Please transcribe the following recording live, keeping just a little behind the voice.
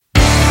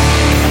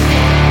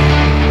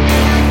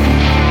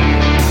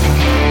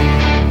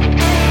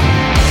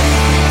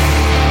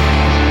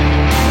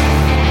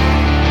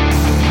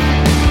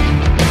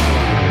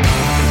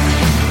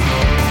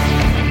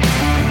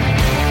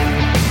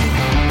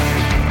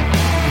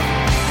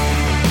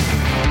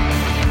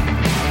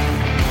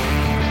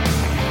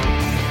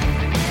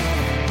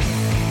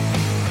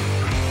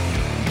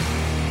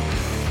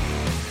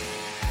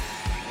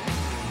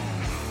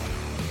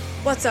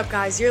What's up,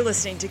 guys? You're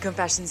listening to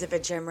Confessions of a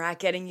Gym Rat,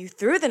 getting you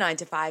through the 9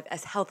 to 5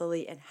 as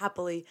healthily and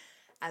happily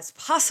as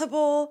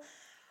possible.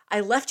 I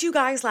left you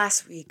guys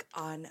last week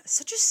on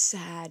such a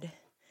sad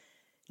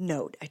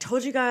note. I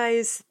told you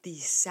guys the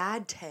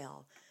sad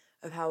tale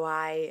of how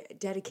I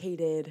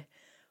dedicated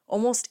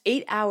almost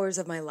 8 hours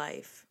of my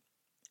life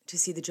to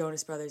see the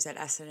Jonas Brothers at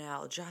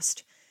SNL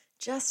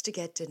just to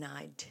get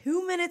denied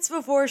 2 minutes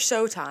before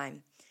showtime.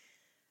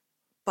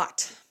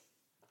 But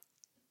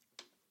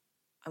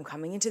I'm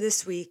coming into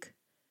this week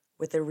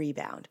with a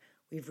rebound.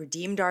 We've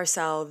redeemed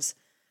ourselves.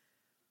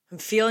 I'm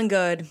feeling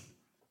good.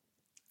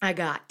 I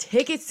got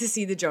tickets to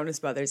see the Jonas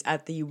Brothers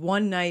at the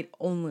one night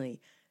only,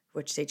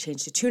 which they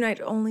changed to 2 night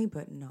only,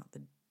 but not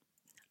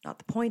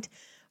the point.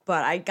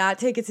 But I got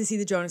tickets to see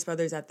the Jonas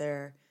Brothers at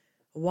their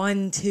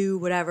 1, 2,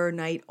 whatever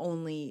night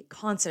only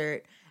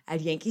concert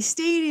at Yankee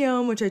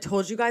Stadium, which I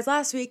told you guys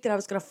last week that I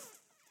was going to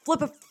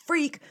flip a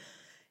freak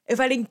if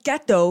I didn't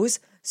get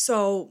those.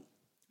 So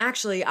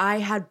actually, I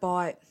had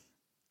bought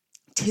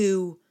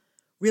 2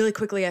 really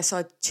quickly. I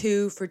saw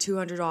 2 for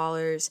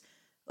 $200,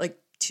 like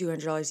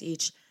 $200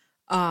 each.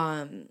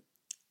 The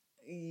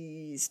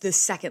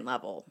second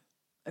level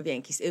of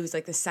Yankees. It was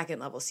like the second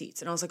level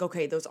seats. And I was like,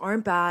 okay, those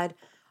aren't bad.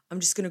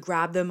 I'm just going to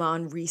grab them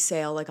on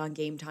resale, like on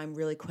Game Time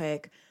really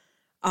quick.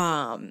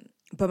 But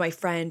my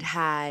friend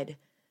had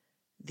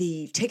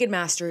the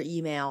Ticketmaster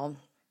email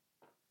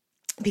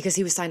because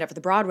he was signed up for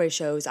the Broadway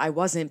shows. I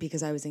wasn't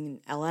because I was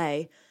in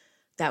LA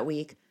that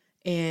week.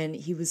 And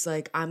he was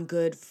like, I'm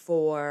good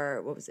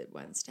for, what was it,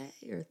 Wednesday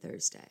or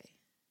Thursday?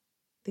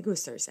 I think it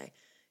was Thursday.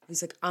 He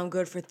was like, I'm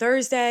good for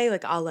Thursday.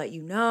 Like, I'll let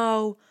you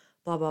know,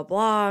 blah, blah,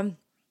 blah.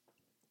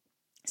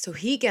 So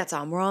he gets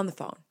on. We're on the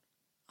phone.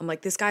 I'm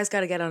like, this guy's got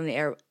to get on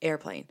an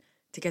airplane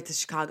to get to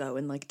Chicago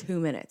in like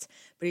 2 minutes.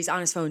 But he's on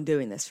his phone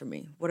doing this for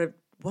me. What a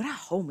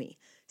homie.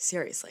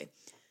 Seriously.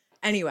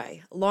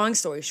 Anyway, long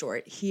story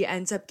short, he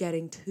ends up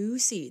getting 2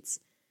 seats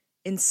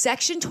in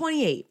Section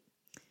 28,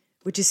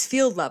 which is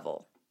field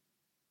level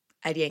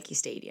at Yankee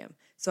Stadium.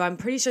 So I'm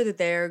pretty sure that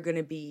they're going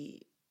to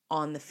be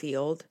on the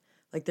field.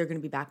 Like they're going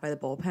to be back by the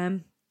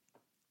bullpen.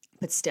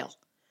 But still,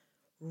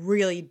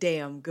 really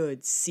damn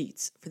good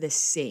seats for the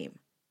same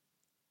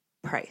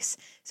price.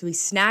 So he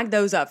snagged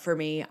those up for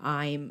me.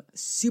 I'm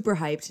super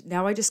hyped.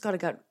 Now I just got to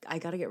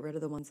get rid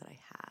of the ones that I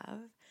have.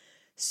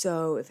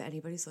 So if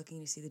anybody's looking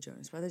to see the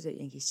Jonas Brothers at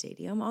Yankee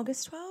Stadium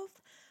August 12th,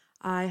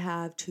 I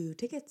have 2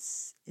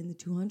 tickets in the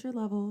 200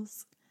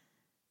 levels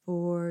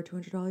for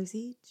 $200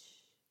 each.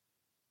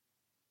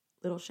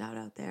 Little shout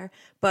out there.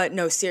 But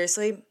no,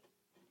 seriously,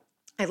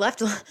 I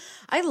left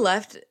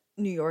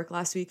New York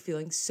last week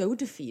feeling so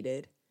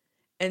defeated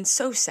and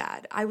so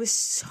sad. I was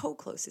so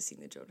close to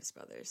seeing the Jonas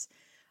Brothers.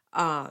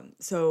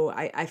 So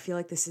I feel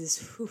like this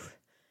is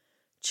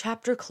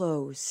chapter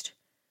closed,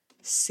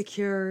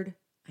 secured.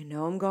 I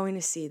know I'm going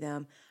to see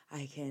them.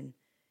 I can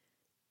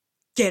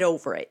get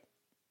over it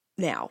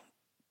now.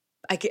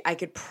 I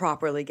could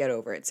properly get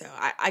over it. So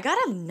I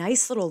got a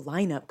nice little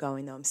lineup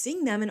going, though. I'm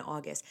seeing them in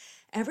August.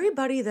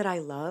 Everybody that I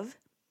love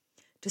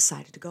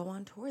decided to go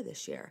on tour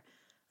this year.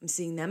 I'm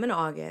seeing them in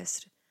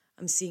August.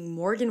 I'm seeing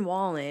Morgan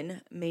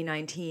Wallen May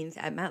 19th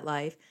at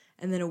MetLife.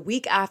 And then a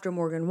week after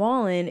Morgan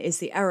Wallen is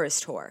the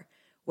Eras Tour,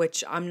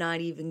 which I'm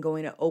not even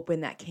going to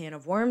open that can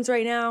of worms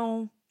right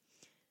now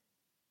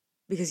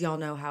because y'all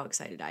know how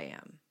excited I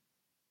am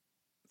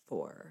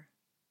for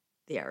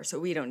the Eras. So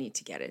we don't need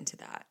to get into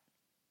that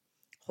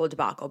whole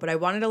debacle. But I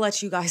wanted to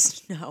let you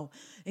guys know,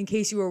 in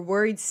case you were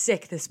worried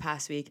sick this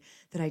past week,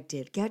 that I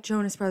did get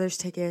Jonas Brothers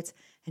tickets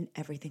and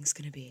everything's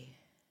going to be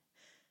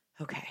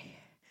okay.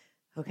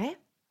 Okay?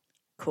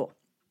 Cool.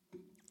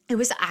 It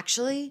was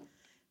actually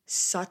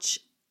such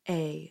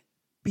a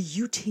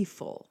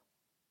beautiful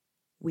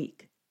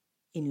week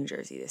in New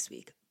Jersey this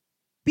week.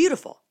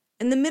 Beautiful.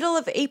 In the middle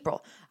of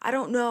April. I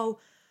don't know.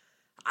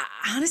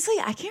 Honestly,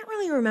 I can't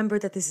really remember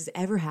that this has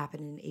ever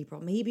happened in April.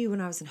 Maybe when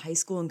I was in high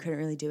school and couldn't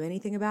really do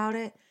anything about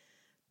it.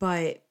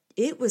 But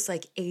it was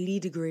like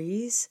 80 to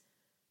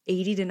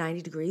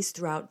 90 degrees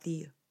throughout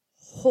the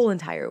whole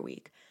entire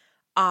week.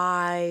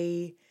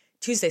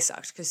 Tuesday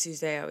sucked because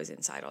Tuesday I was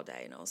inside all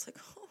day and I was like,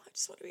 oh, I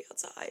just want to be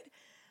outside.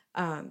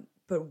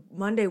 But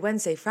Monday,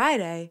 Wednesday,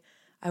 Friday,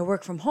 I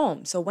work from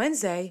home. So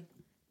Wednesday,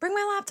 bring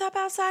my laptop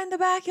outside in the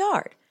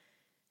backyard.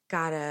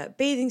 Got a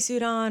bathing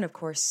suit on. Of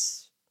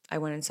course, I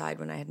went inside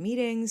when I had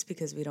meetings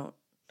because we don't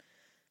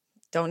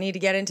need to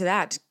get into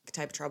that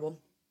type of trouble.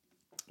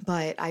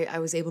 But I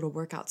was able to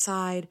work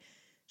outside,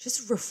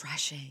 just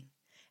refreshing.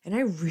 And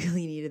I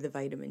really needed the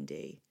vitamin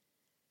D.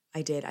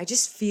 I did. I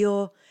just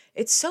feel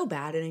it's so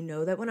bad. And I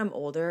know that when I'm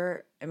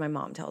older, and my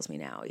mom tells me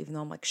now, even though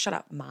I'm like, shut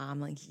up,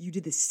 mom, like you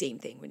did the same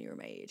thing when you were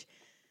my age.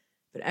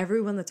 But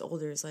everyone that's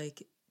older is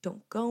like,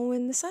 don't go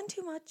in the sun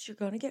too much. You're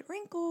going to get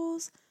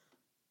wrinkles.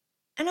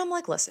 And I'm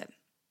like, listen,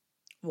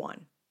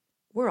 one,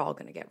 we're all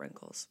going to get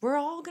wrinkles. We're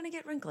all going to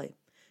get wrinkly.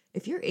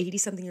 If you're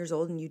 80-something years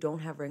old and you don't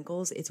have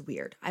wrinkles, it's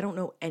weird. I don't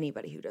know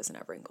anybody who doesn't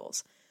have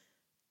wrinkles.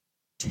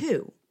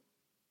 2,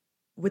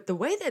 with the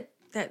way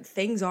that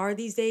things are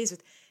these days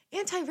with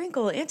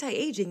anti-wrinkle,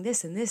 anti-aging,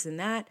 this and this and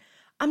that,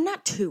 I'm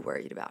not too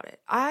worried about it.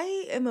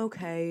 I am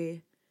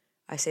okay.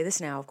 I say this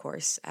now, of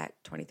course,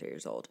 at 23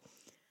 years old.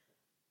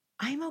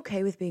 I'm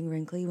okay with being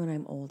wrinkly when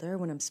I'm older,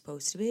 when I'm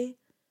supposed to be,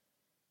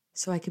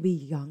 so I could be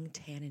young,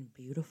 tan, and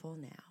beautiful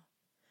now.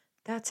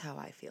 That's how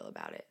I feel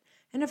about it.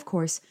 And of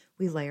course,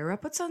 we layer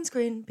up with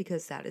sunscreen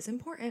because that is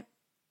important.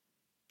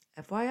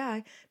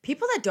 FYI,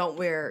 people that don't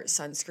wear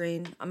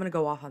sunscreen, I'm going to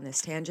go off on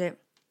this tangent,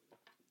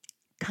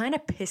 kind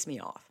of piss me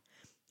off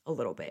a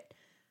little bit.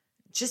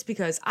 Just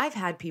because I've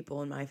had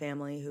people in my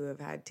family who have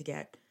had to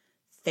get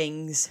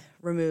things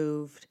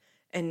removed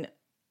and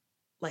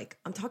like,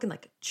 I'm talking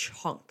like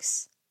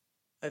chunks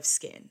of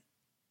skin.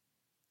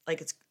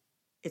 Like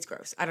it's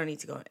gross. I don't need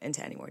to go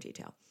into any more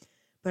detail.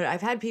 But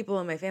I've had people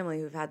in my family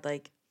who've had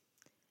like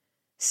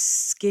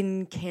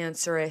skin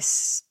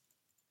cancerous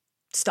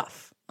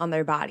stuff on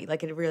their body.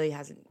 Like it really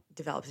hasn't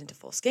developed into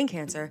full skin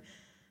cancer.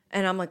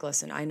 And I'm like,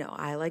 listen, I know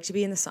I like to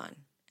be in the sun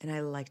and I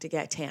like to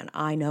get tan.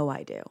 I know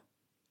I do.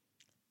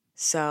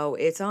 So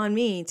it's on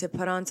me to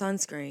put on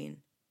sunscreen.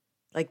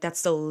 Like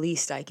that's the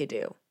least I could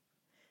do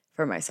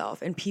for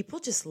myself. And people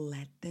just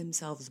let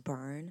themselves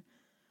burn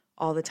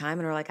all the time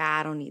and are like,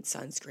 I don't need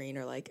sunscreen,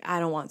 or like, I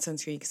don't want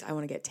sunscreen because I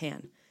want to get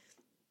tan.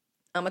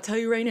 I'm going to tell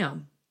you right now,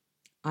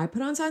 I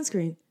put on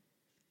sunscreen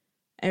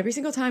every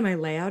single time I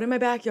lay out in my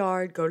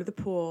backyard, go to the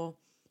pool,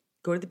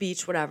 go to the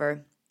beach,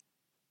 whatever.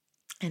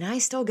 And I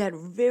still get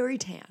very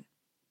tan.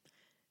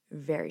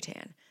 Very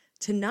tan.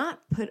 To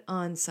not put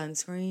on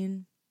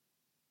sunscreen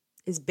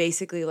is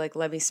basically like,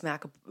 let me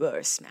smoke a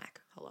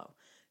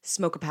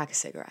pack of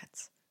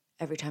cigarettes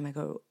every time I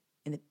go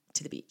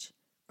to the beach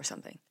or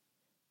something.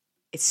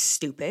 It's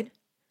stupid.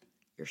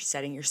 You're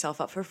setting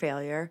yourself up for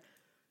failure.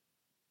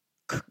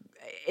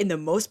 In the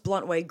most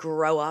blunt way,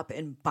 grow up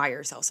and buy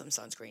yourself some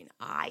sunscreen.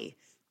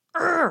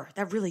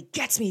 That really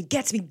gets me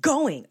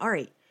going. All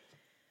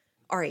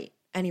right.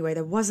 Anyway,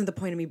 that wasn't the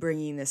point of me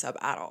bringing this up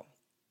at all.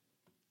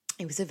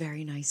 It was a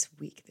very nice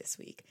week this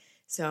week.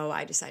 So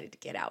I decided to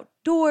get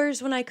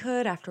outdoors when I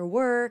could after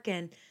work.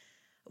 And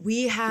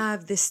we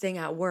have this thing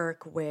at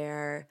work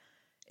where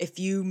if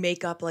you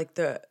make up like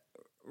the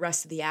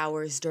rest of the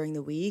hours during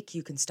the week,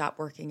 you can stop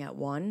working at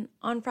 1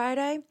 on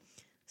Friday.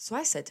 So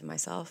I said to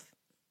myself,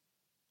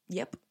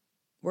 yep,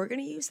 we're going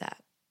to use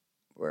that.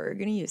 We're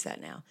going to use that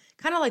now.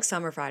 Kind of like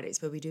summer Fridays,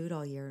 but we do it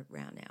all year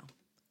round now.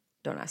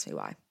 Don't ask me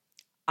why.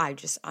 I'm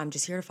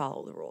just here to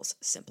follow the rules,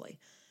 simply.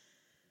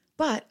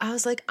 But I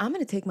was like, I'm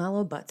going to take my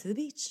little butt to the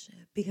beach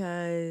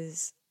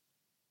because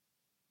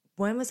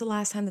when was the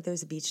last time that there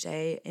was a beach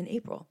day in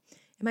April?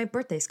 And my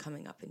birthday's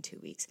coming up in 2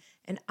 weeks.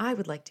 And I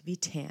would like to be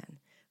tan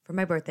for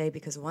my birthday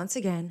because once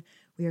again,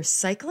 we are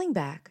cycling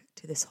back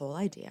to this whole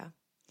idea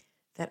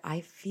that I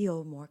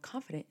feel more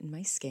confident in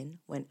my skin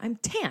when I'm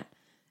tan.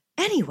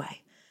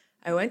 Anyway,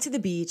 I went to the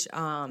beach.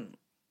 It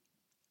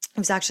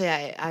was actually,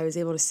 I was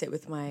able to sit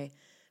with my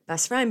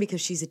best friend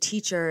because she's a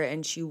teacher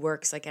and she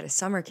works like at a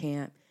summer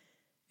camp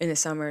in the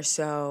summer.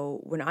 So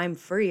when I'm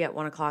free at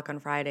 1 o'clock on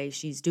Friday,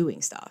 she's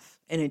doing stuff.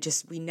 And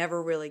we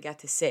never really get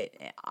to sit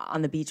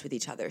on the beach with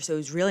each other. So it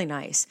was really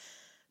nice.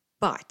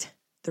 But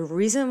the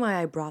reason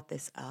why I brought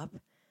this up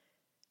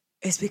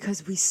is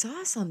because we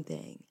saw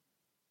something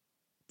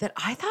that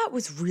I thought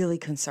was really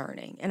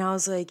concerning. And I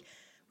was like,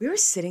 we were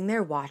sitting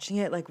there watching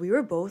it. Like we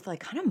were both like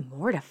kind of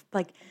mortified.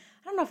 Like,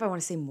 I don't know if I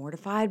want to say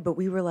mortified, but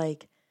we were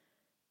like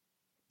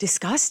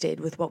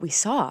disgusted with what we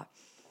saw.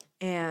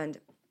 And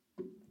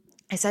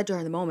I said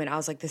during the moment, I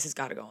was like, this has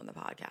got to go on the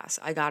podcast.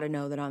 I got to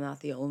know that I'm not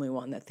the only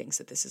one that thinks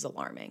that this is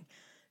alarming.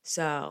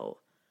 So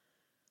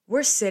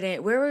we're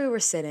sitting, where we were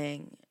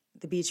sitting,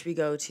 the beach we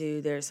go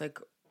to, there's like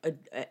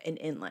an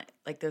inlet.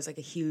 Like there's like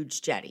a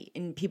huge jetty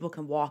and people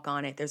can walk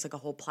on it. There's like a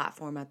whole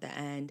platform at the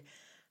end.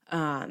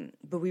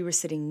 But we were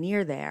sitting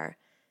near there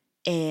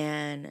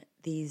and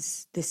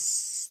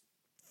this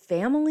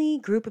family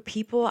group of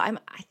people, I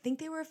think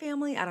they were a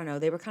family. I don't know.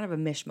 They were kind of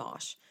a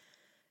mishmash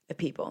of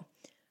people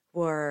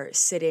were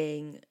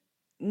sitting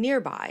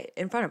nearby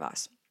in front of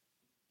us.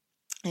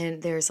 And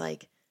there's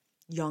like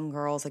young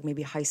girls, like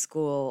maybe high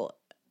school,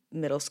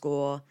 middle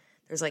school.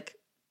 There's like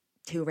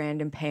 2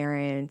 random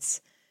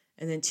parents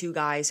and then 2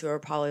 guys who are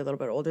probably a little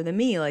bit older than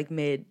me, like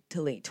mid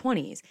to late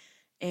 20s.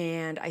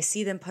 And I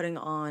see them putting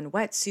on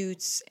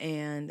wetsuits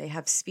and they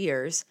have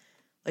spears,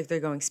 like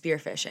they're going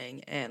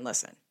spearfishing. And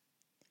listen,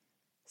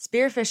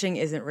 spearfishing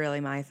isn't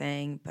really my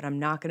thing, but I'm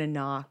not going to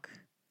knock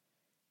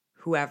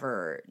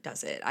whoever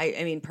does it.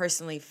 I mean,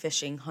 personally,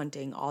 fishing,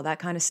 hunting, all that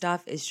kind of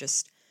stuff is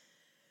just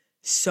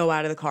so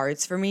out of the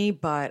cards for me,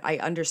 but I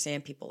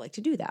understand people like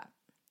to do that.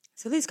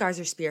 So these guys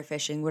are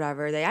spearfishing,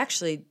 whatever. They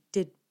actually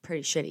did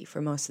pretty shitty for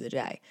most of the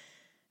day.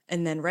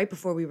 And then right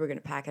before we were going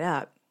to pack it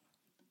up,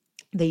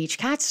 they each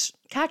catch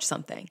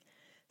something.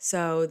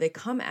 So they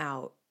come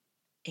out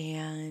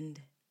and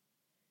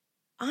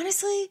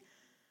honestly,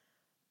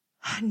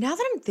 now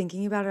that I'm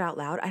thinking about it out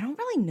loud, I don't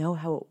really know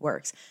how it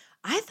works.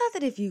 I thought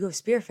that if you go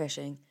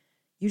spearfishing,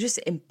 you just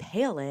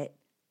impale it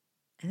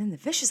and then the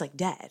fish is like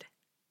dead.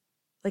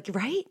 Like,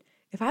 right?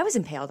 If I was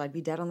impaled, I'd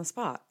be dead on the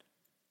spot.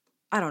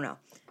 I don't know.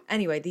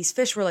 Anyway, these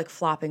fish were like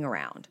flopping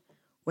around.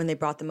 when they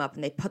brought them up,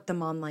 and they put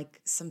them on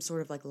like some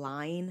sort of like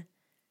line,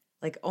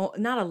 like, oh,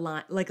 not a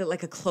line, like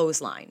a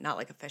clothesline, not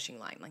like a fishing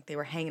line. Like they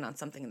were hanging on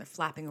something and they're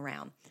flapping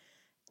around.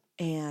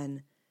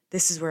 And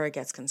this is where it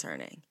gets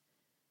concerning.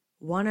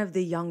 One of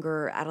the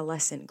younger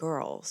adolescent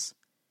girls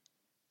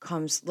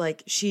comes,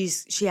 like, she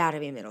had to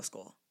be in middle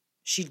school.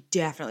 She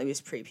definitely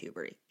was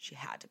pre-puberty. She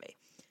had to be.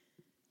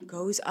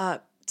 Goes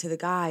up to the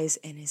guys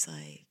and is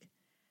like,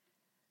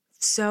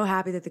 so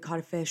happy that they caught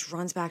a fish,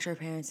 runs back to her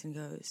parents and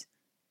goes,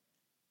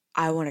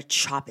 I want to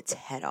chop its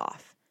head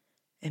off.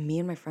 And me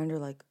and my friend are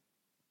like,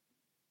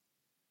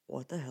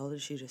 what the hell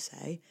did she just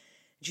say?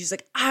 And she's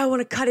like, I want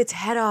to cut its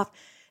head off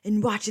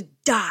and watch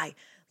it die.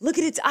 Look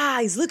at its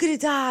eyes. Look at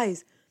its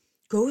eyes.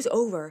 Goes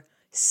over,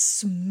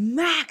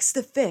 smacks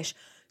the fish,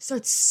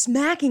 starts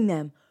smacking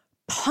them,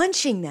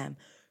 punching them,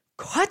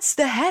 cuts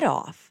the head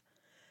off,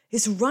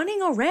 is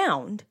running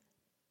around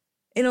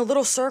in a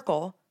little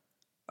circle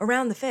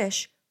around the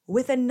fish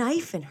with a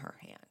knife in her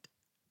hand.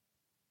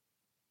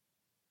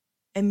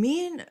 And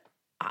me and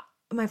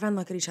my friend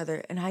look at each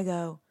other and I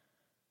go,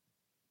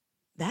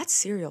 that's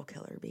serial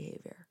killer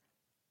behavior.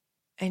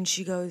 And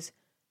she goes,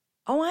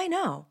 oh, I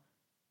know.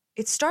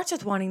 It starts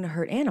with wanting to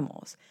hurt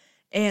animals.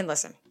 And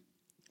listen,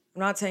 I'm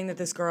not saying that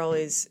this girl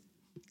is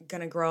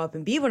going to grow up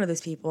and be one of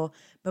those people,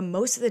 but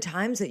most of the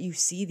times that you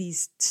see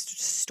these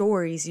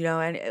stories, you know,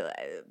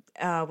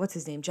 and what's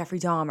his name? Jeffrey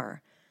Dahmer,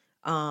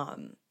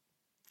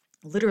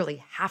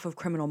 literally half of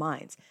Criminal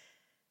Minds.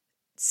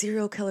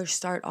 Serial killers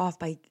start off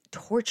by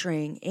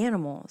torturing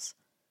animals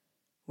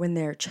when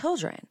they're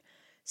children.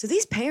 So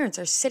these parents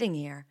are sitting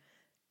here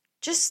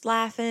just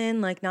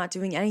laughing, like not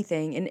doing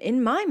anything. And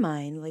in my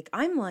mind, like,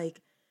 I'm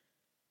like,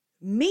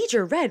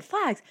 major red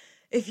flags.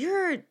 If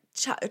your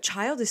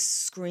child is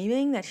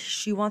screaming that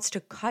she wants to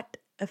cut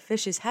a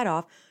fish's head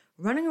off,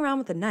 running around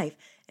with a knife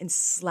and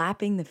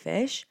slapping the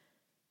fish,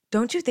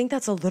 don't you think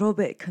that's a little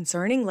bit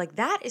concerning? Like,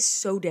 that is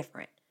so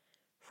different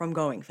from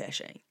going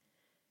fishing.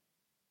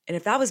 And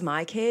if that was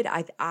my kid,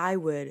 I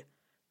would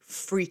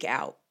freak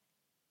out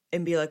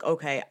and be like,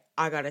 okay,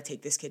 I got to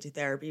take this kid to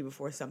therapy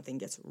before something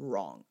gets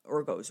wrong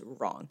or goes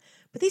wrong.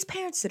 But these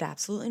parents did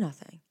absolutely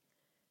nothing.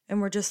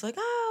 And we're just like,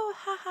 oh,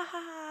 ha, ha,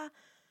 ha.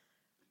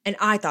 And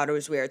I thought it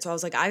was weird. So I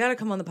was like, I got to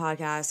come on the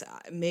podcast.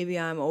 Maybe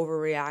I'm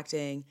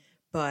overreacting,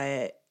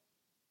 but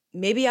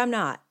maybe I'm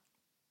not.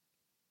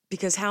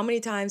 Because how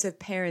many times have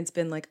parents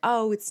been like,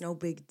 oh, it's no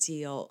big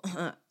deal,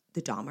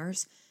 the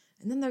Dahmers,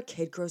 and then their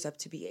kid grows up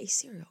to be a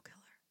serial killer.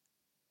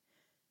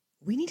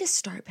 We need to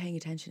start paying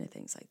attention to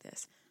things like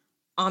this.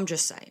 I'm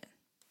just saying.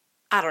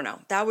 I don't know.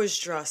 That was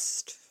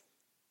just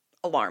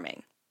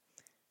alarming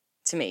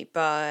to me.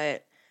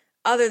 But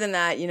other than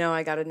that, you know,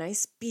 I got a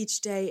nice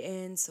beach day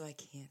in, so I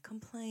can't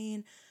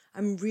complain.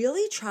 I'm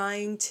really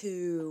trying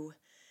to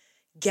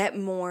get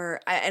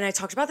more, and I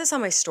talked about this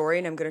on my story,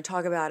 and I'm going to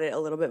talk about it a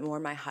little bit more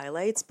in my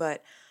highlights,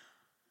 but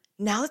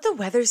now that the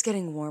weather's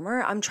getting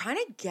warmer, I'm trying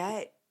to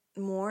get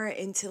more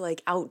into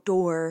like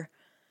outdoor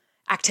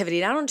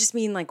activity. And I don't just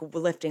mean like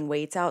lifting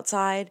weights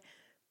outside,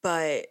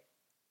 but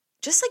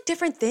just like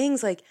different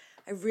things. Like,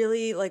 I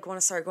really like want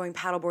to start going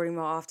paddleboarding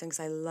more often because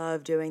I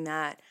love doing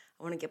that.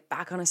 I want to get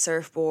back on a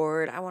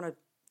surfboard. I want to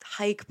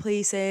hike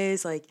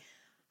places. Like,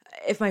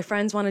 if my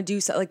friends want to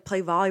do so, like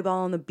play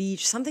volleyball on the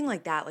beach, something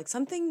like that, like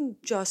something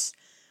just,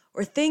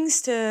 or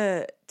things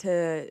to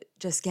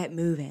just get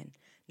moving,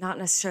 not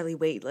necessarily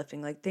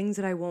weightlifting, like things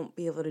that I won't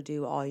be able to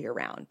do all year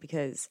round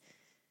because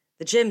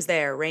the gym's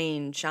there,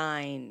 rain,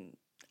 shine,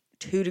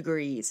 2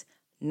 degrees,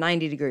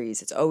 90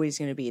 degrees. It's always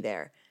going to be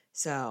there.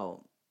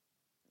 So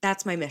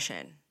that's my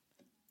mission.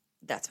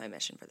 That's my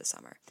mission for the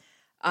summer.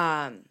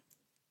 I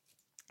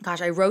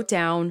wrote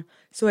down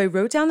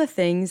the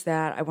things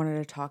that I wanted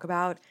to talk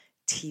about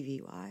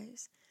TV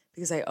wise,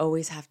 because I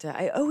always have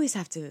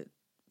to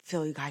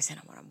fill you guys in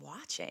on what I'm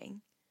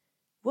watching.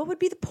 What would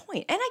be the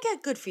point? And I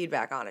get good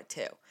feedback on it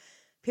too.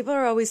 People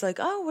are always like,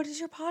 oh, what is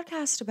your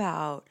podcast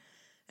about?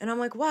 And I'm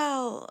like,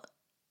 well,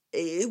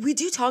 we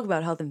do talk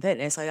about health and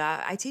fitness. Like,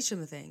 I teach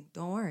them a thing.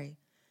 Don't worry.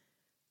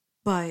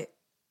 But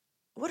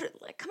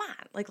come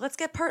on, like, let's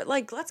get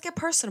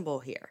personable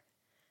here.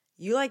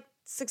 You like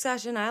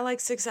Succession. I like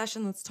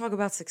Succession. Let's talk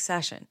about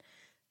Succession.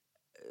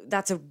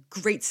 That's a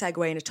great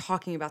segue into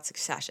talking about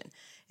Succession.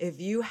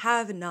 If you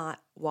have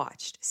not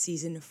watched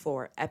season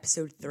 4,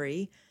 episode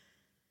 3,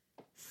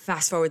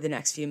 fast forward the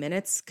next few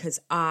minutes because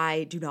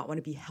I do not want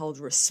to be held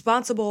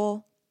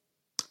responsible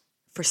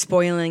for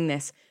spoiling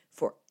this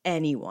for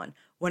anyone.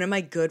 One of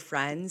my good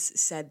friends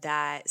said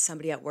that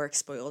somebody at work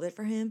spoiled it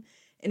for him,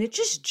 and it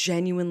just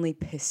genuinely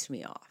pissed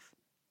me off.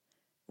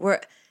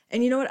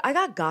 And you know what? I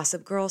got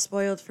Gossip Girl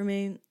spoiled for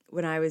me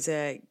when I was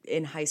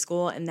in high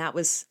school, and that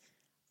was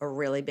a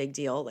really big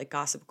deal. Like,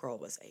 Gossip Girl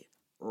was a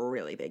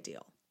really big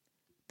deal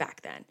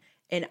back then.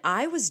 And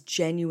I was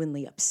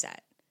genuinely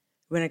upset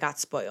when it got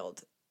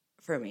spoiled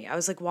for me. I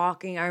was like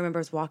I remember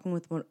I was walking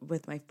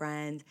with my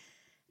friend,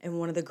 and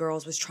one of the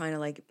girls was trying to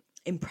like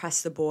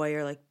impress the boy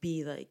or like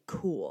be like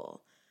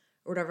cool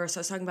or whatever. So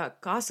I was talking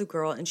about Gossip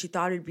Girl, and she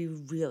thought it'd be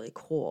really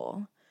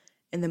cool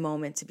in the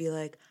moment to be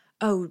like,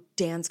 oh,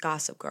 Dan's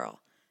Gossip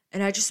Girl.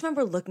 And I just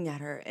remember looking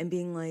at her and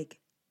being like,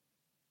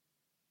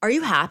 are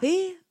you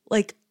happy?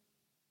 Like,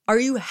 are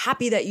you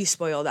happy that you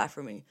spoiled that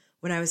for me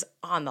when I was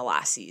on the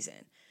last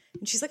season?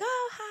 And she's like,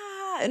 oh,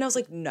 ha. And I was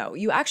like, no,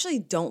 you actually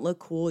don't look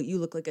cool. You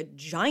look like a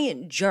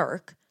giant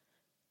jerk.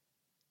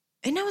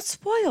 And now it's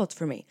spoiled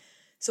for me.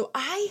 So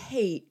I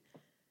hate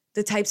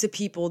the types of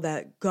people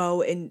that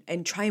go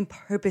and try and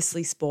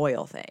purposely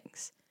spoil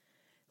things.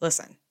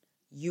 Listen,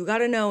 you got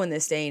to know in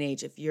this day and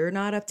age, if you're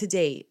not up to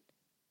date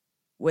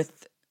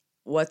with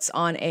what's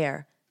on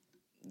air,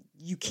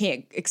 you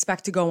can't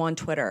expect to go on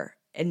Twitter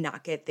and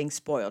not get things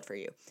spoiled for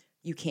you.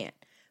 You can't.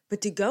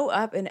 But to go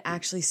up and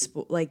actually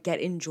get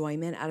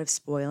enjoyment out of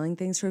spoiling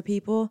things for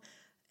people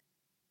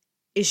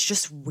is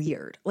just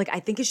weird. Like, I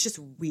think it's just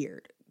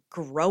weird.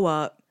 Grow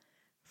up,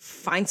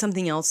 find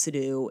something else to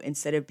do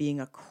instead of being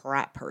a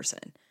crap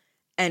person.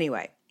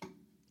 Anyway,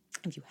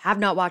 if you have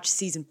not watched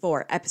season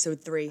 4,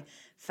 episode 3,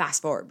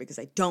 fast forward because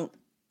I don't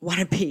want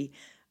to be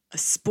a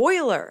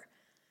spoiler.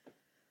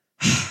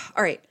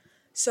 All right.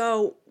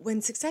 So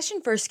when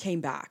Succession first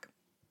came back,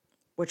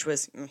 which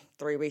was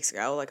 3 weeks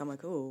ago, like I'm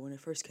like, oh, when it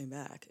first came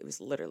back, it was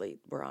literally,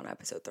 we're on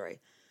episode 3.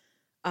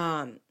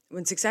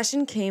 When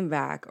Succession came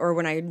back, or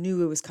when I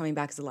knew it was coming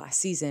back as the last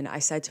season, I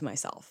said to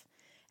myself,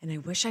 and I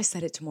wish I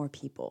said it to more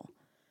people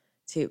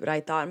too, but I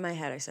thought in my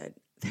head, I said,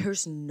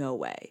 there's no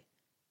way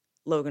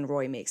Logan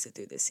Roy makes it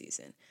through this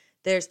season.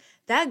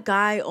 That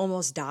guy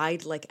almost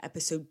died like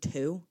episode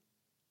 2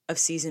 of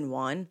season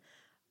 1.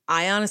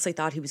 I honestly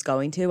thought he was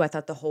going to. I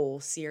thought the whole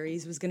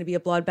series was going to be a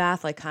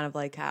bloodbath, like kind of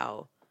like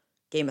how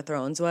Game of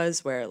Thrones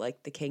was, where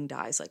like the king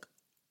dies like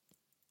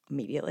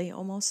immediately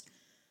almost.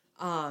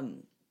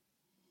 And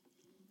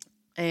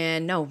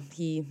no,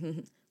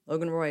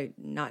 Logan Roy,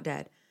 not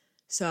dead.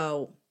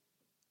 So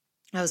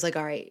I was like,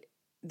 all right,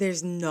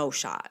 there's no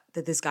shot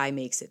that this guy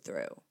makes it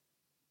through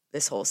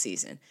this whole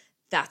season.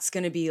 That's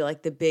going to be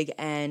like the big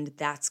end.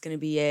 That's going to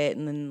be it.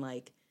 And then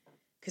like,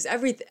 because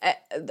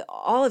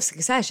all of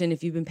Succession,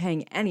 if you've been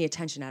paying any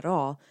attention at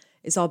all,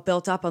 is all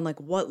built up on like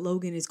what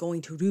Logan is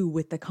going to do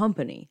with the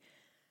company.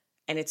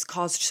 And it's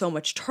caused so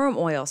much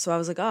turmoil. So I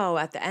was like, oh,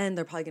 at the end,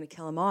 they're probably going to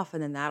kill him off.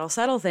 And then that'll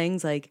settle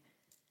things. Like,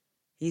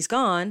 he's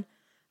gone.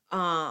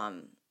 I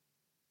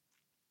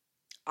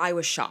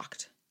was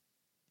shocked.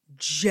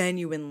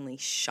 Genuinely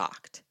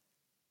shocked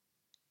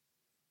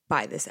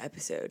by this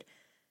episode.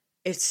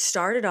 It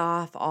started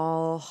off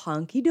all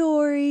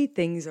hunky-dory.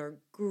 Things are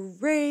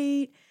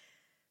great.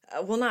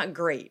 Well, not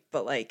great,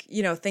 but like,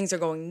 things are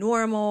going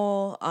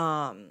normal.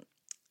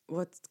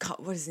 What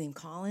is his name?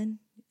 Colin?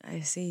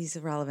 I see he's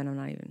irrelevant. I'm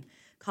not even.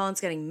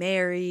 Colin's getting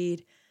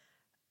married.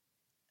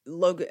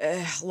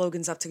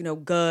 Logan's up to no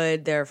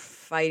good. They're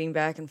fighting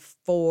back and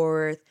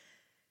forth.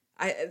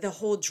 The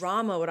whole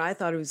drama, what I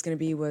thought it was going to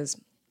be was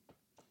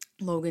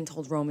Logan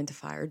told Roman to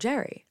fire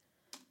Jerry.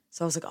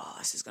 So I was like, oh,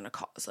 this is going to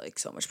cause like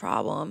so much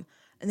problem.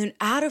 And then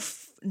out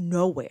of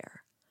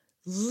nowhere,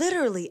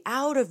 literally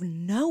out of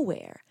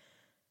nowhere,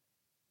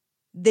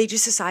 they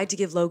just decide to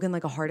give Logan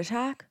like a heart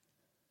attack.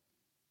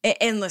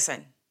 And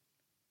listen,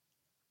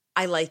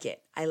 I like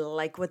it. I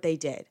like what they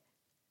did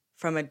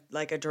from a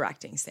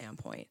directing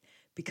standpoint,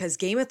 because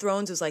Game of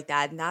Thrones was like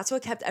that. And that's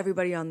what kept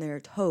everybody on their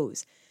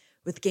toes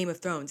with Game of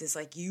Thrones. It's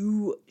like,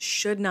 you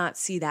should not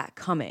see that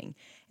coming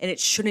and it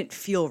shouldn't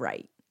feel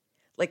right.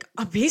 Like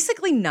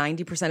basically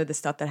 90% of the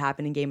stuff that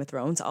happened in Game of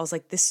Thrones, I was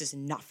like, this does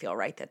not feel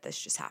right that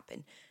this just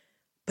happened.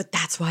 But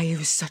that's why it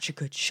was such a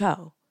good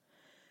show.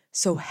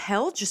 So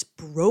hell just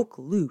broke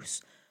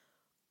loose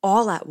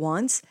all at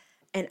once.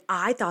 And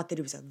I thought that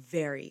it was a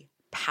very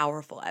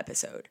powerful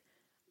episode.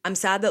 I'm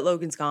sad that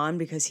Logan's gone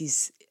because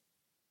he's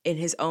in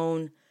his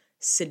own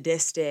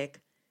sadistic,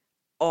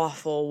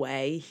 awful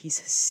way. He's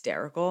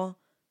hysterical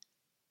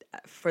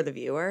for the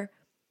viewer.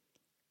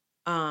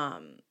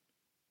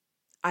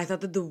 I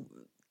thought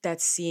that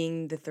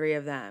seeing the three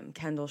of them,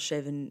 Kendall,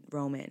 Shiv, and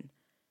Roman,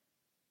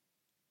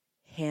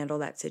 handle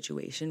that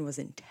situation was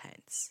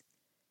intense.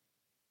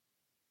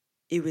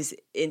 It was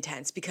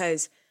intense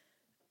because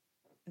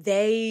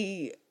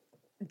they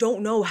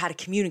don't know how to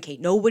communicate.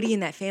 Nobody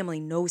in that family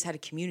knows how to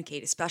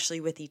communicate,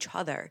 especially with each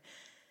other.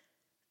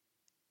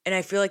 And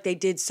I feel like they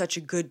did such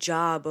a good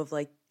job of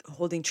like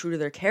holding true to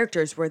their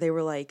characters, where they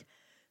were like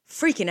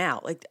freaking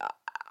out,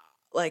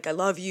 like I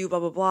love you, blah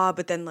blah blah,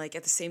 but then like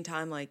at the same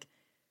time, like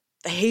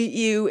I hate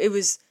you. It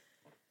was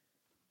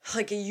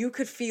like you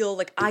could feel,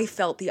 like I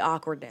felt the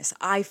awkwardness.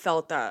 I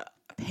felt the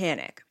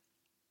panic.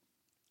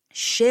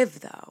 Shiv,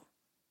 though,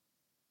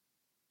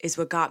 is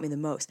what got me the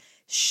most.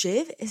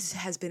 Shiv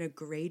has been a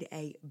grade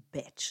A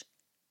bitch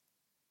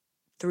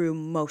through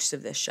most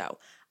of this show.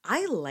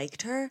 I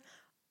liked her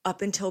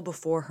up until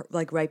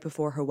right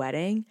before her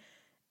wedding.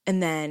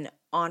 And then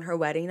on her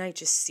wedding night,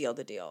 just sealed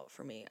the deal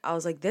for me. I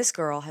was like, this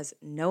girl has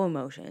no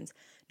emotions,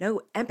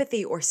 no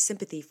empathy or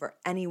sympathy for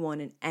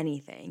anyone and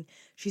anything.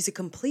 She's a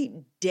complete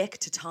dick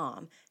to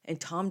Tom, and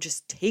Tom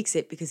just takes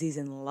it because he's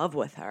in love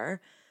with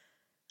her.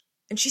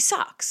 And she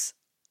sucks.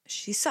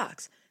 She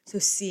sucks. So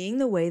seeing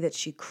the way that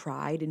she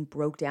cried and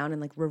broke down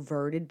and like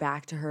reverted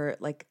back to her,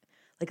 like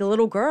like a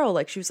little girl.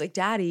 Like she was like,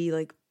 Daddy,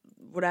 like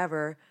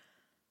whatever.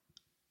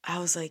 I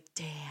was like,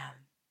 damn,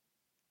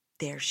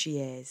 there she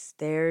is.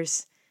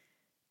 There's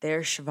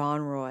Siobhan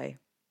Roy.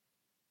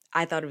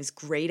 I thought it was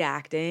great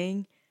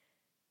acting.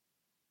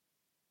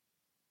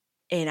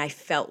 And I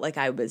felt like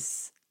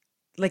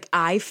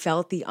I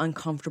felt the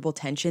uncomfortable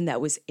tension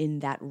that was in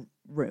that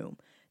room,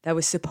 that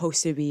was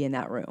supposed to be in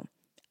that room.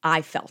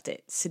 I felt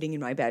it sitting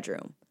in my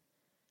bedroom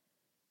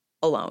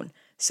alone.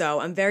 So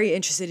I'm very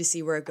interested to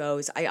see where it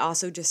goes. I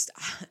also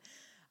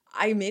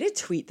I made a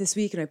tweet this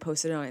week and I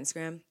posted it on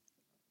Instagram.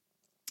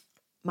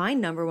 My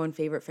number one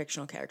favorite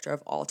fictional character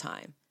of all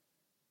time,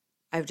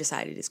 I've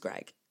decided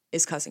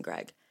is Cousin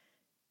Greg.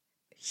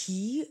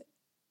 He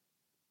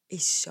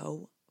is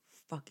so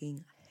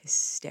fucking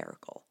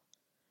hysterical.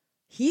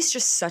 He's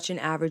just such an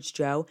average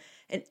Joe.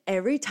 And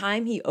every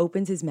time he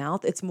opens his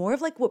mouth, it's more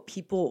of like what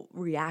people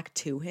react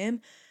to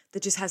him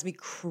that just has me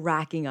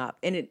cracking up.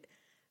 And it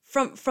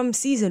from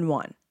season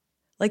 1.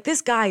 Like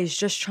this guy is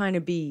just trying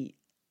to be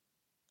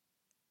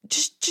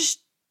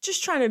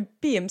just trying to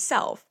be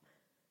himself.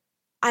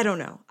 I don't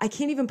know. I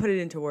can't even put it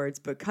into words,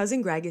 but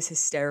Cousin Greg is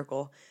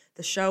hysterical.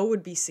 The show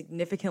would be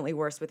significantly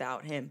worse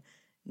without him.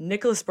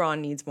 Nicholas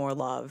Braun needs more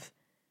love.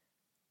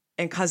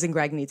 And Cousin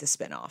Greg needs a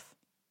spinoff.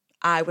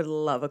 I would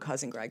love a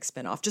Cousin Greg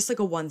spinoff. Just like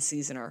a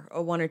 1-seasoner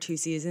or 1 or 2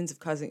 seasons of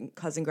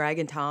Cousin Greg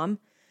and Tom.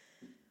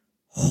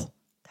 Oh,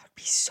 that would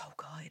be so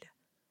good.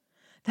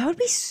 That would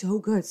be so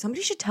good.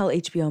 Somebody should tell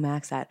HBO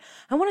Max that.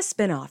 I want a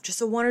spinoff.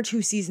 Just a 1 or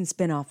 2 season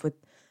spinoff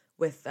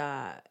with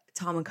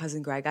Tom and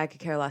Cousin Greg. I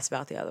could care less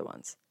about the other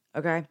ones.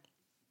 Okay?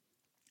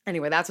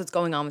 Anyway, that's what's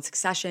going on with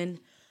Succession.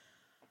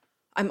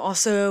 I'm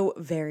also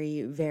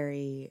very,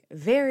 very,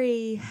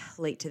 very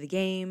late to the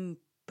game.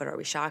 But are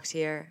we shocked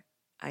here?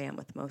 I am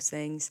with most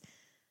things.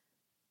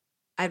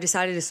 I've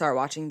decided to start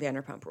watching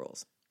Vanderpump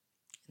Rules.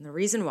 And the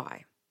reason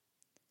why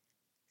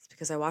is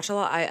because I watch a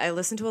lot. I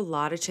listen to a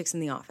lot of chicks in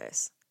the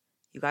office.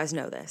 You guys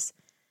know this.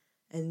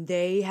 And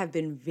they have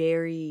been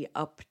very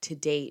up to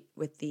date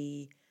with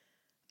the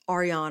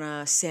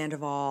Ariana,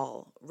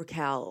 Sandoval,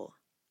 Raquel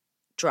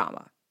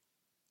drama.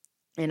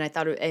 And I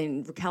thought,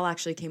 and Raquel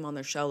actually came on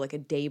their show like a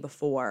day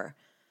before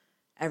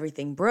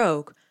everything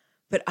broke.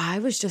 But I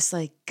was just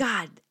like,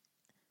 God,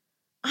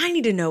 I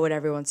need to know what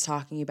everyone's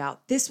talking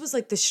about. This was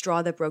like the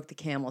straw that broke the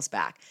camel's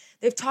back.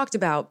 They've talked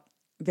about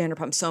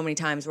Vanderpump so many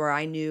times where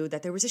I knew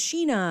that there was a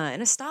Sheena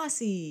and a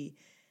Stassi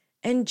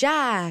and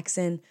Jax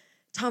and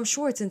Tom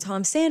Schwartz and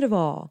Tom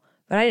Sandoval,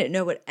 but I didn't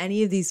know what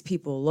any of these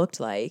people looked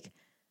like.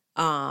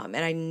 And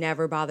I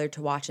never bothered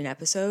to watch an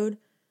episode.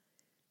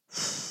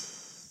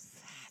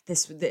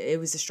 It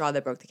was the straw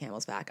that broke the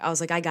camel's back. I was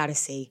like, I gotta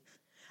see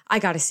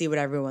what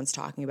everyone's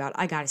talking about.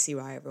 I gotta see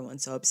why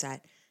everyone's so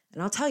upset.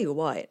 And I'll tell you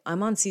what,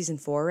 I'm on season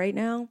 4 right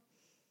now.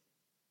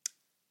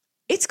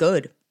 It's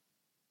good.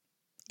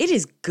 It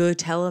is good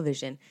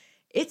television.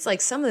 It's like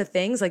some of the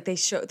things, like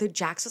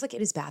Jax was like in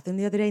his bathroom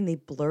the other day and they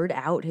blurred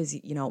out his,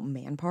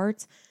 man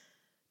parts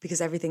because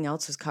everything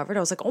else was covered.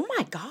 I was like, oh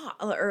my God,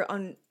 or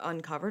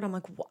uncovered. I'm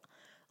like, what?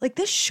 Like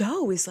this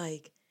show is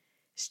like,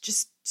 it's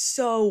just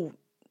so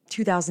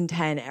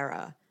 2010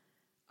 era.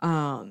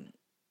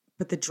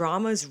 But the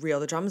drama is real.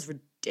 The drama is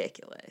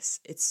ridiculous.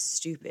 It's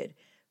stupid.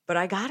 But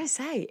I gotta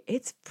say,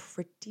 it's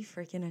pretty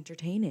freaking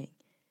entertaining.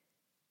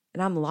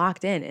 And I'm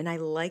locked in. And I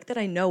like that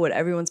I know what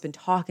everyone's been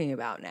talking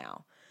about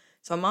now.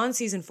 So I'm on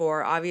season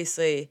 4.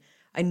 Obviously,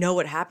 I know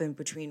what happened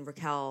between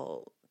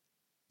Raquel,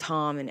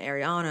 Tom, and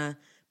Ariana.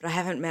 But I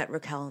haven't met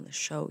Raquel in the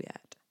show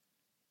yet.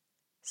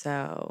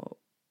 So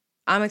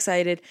I'm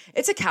excited.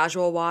 It's a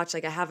casual watch.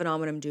 Like I have it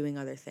on when I'm doing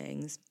other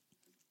things.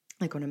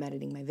 Like when I'm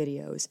editing my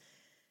videos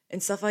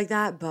and stuff like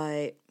that.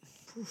 But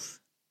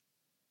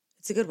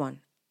it's a good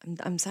one.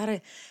 I'm sad.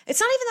 It's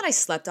not even that I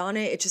slept on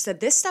it. It's just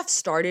that this stuff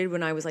started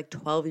when I was like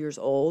 12 years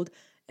old.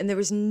 And there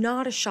was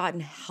not a shot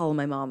in hell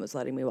my mom was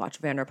letting me watch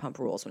Vanderpump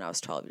Rules when I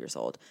was 12 years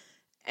old.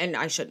 And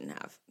I shouldn't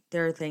have.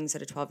 There are things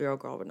that a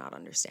 12-year-old girl would not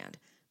understand.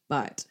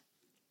 But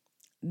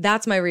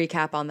that's my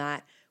recap on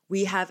that.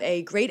 We have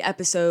a great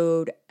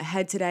episode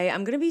ahead today.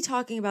 I'm going to be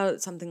talking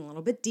about something a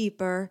little bit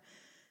deeper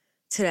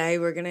today.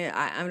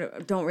 I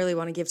don't really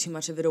want to give too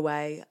much of it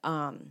away.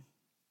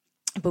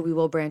 But we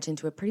will branch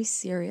into a pretty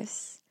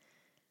serious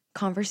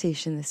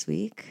conversation this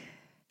week.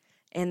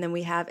 And then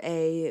we have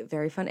a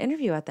very fun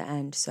interview at the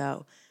end.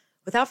 So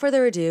without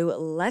further ado,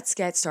 let's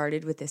get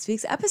started with this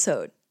week's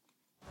episode.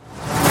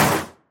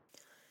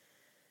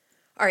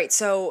 All right,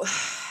 so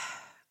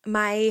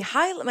my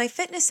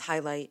fitness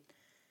highlight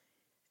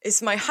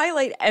is my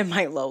highlight and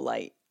my low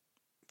light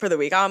for the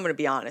week. I'm going to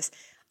be honest.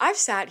 I've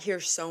sat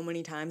here so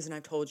many times and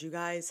I've told you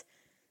guys,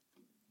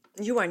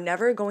 you are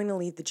never going to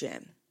leave the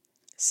gym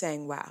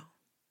saying, wow,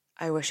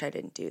 I wish I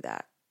didn't do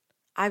that.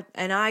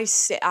 I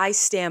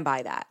stand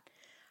by that.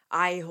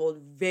 I hold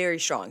very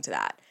strong to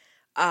that.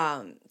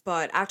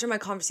 But after my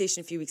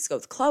conversation a few weeks ago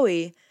with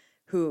Chloe,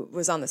 who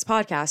was on this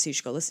podcast, so you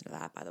should go listen to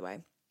that, by the way,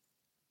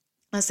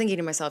 I was thinking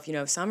to myself,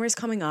 summer is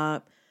coming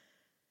up.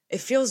 It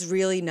feels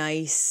really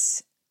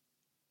nice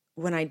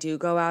when I do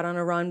go out on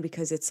a run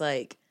because it's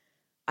like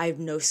I have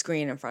no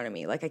screen in front of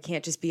me. Like I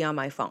can't just be on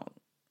my phone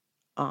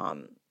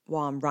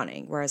while I'm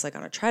running. Whereas like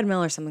on a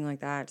treadmill or something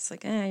like that, it's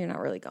like, you're not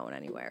really going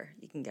anywhere.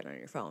 You can get on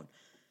your phone.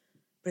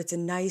 But it's a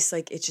nice,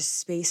 like, it's just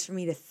space for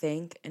me to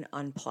think and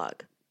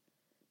unplug.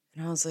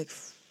 And I was like,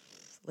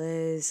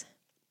 Liz,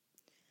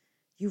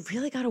 you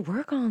really got to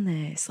work on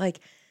this. Like,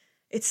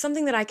 it's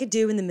something that I could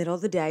do in the middle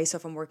of the day. So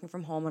if I'm working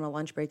from home on a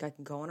lunch break, I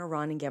can go on a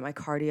run and get my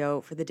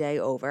cardio for the day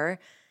over.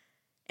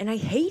 And I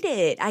hate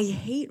it. I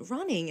hate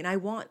running. And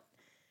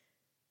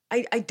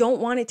I don't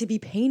want it to be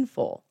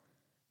painful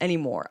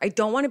anymore. I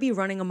don't want to be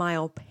running a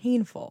mile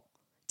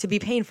to be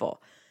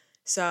painful.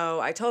 So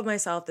I told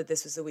myself that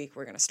this was the week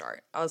we're going to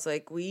start. I was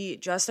like,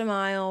 just a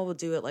mile. We'll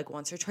do it like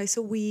once or twice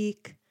a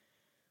week.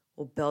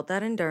 We'll build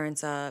that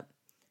endurance up.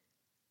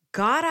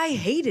 God, I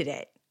hated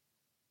it.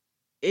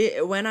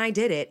 When I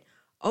did it.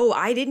 Oh,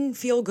 I didn't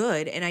feel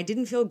good. And I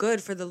didn't feel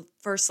good for the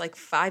first like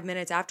 5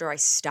 minutes after I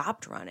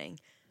stopped running.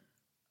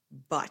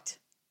 But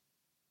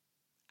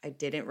I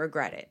didn't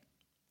regret it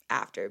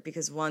after,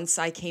 because once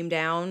I came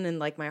down and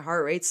like my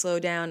heart rate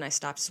slowed down and I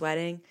stopped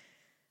sweating,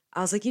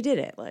 I was like, you did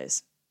it,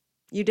 Liz.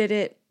 You did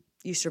it.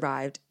 You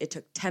survived. It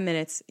took 10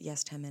 minutes.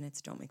 Yes, 10 minutes.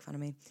 Don't make fun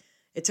of me.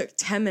 It took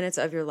 10 minutes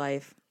of your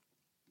life,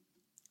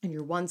 and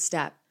you're one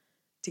step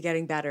to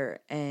getting better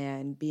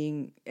and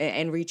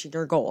reaching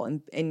your goal.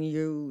 And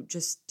you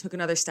just took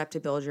another step to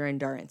build your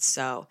endurance.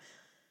 So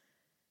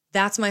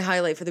that's my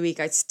highlight for the week.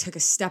 I took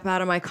a step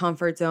out of my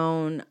comfort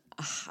zone.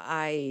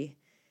 It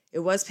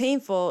was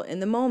painful in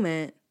the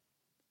moment.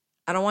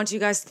 I don't want you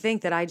guys to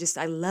think that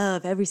I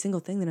love every single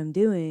thing that I'm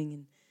doing.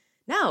 And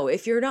no,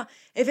 if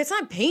it's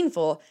not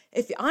painful,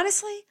 if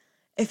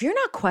you're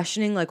not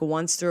questioning like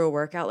once through a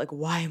workout, like,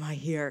 why am I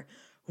here?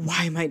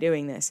 Why am I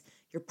doing this?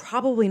 You're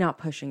probably not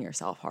pushing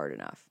yourself hard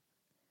enough.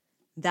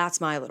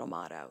 That's my little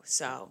motto.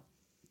 So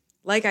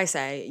like I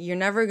say, you're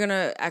never going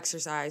to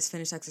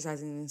finish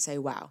exercising and say,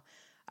 wow,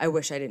 I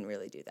wish I didn't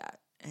really do that.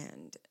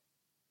 And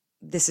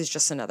this is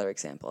just another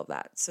example of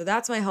that. So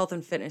that's my health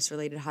and fitness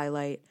related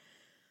highlight.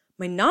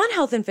 My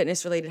non-health and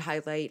fitness related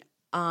highlight,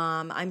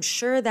 I'm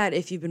sure that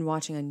if you've been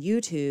watching on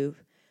YouTube,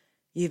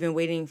 you've been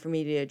waiting for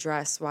me to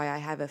address why I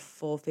have a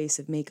full face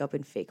of makeup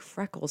and fake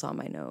freckles on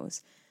my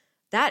nose.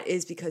 That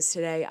is because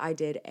today I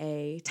did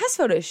a test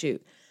photo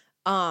shoot.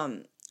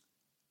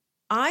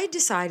 I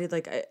decided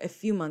like a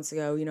few months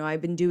ago,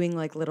 I've been doing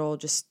like little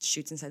just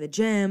shoots inside the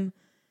gym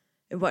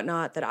and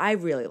whatnot, that I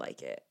really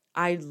like it.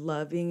 I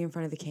love being in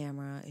front of the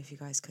camera, if you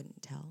guys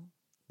couldn't tell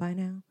by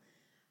now.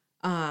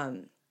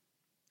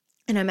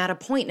 And I'm at a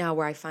point now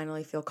where I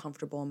finally feel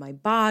comfortable in my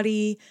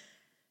body.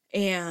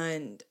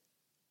 And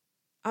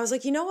I was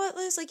like, you know what,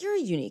 Liz? Like, you're a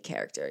unique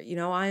character.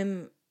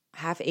 I'm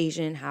half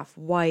Asian, half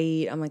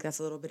white. I'm like, that's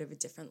a little bit of a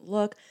different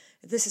look.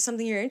 If this is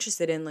something you're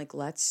interested in, like,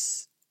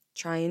 let's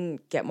try and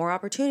get more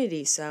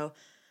opportunities. So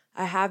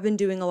I have been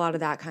doing a lot of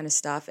that kind of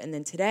stuff. And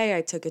then today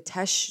I did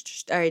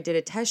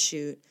a test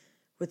shoot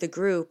with a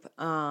group.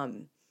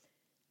 And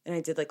I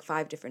did like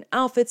 5 different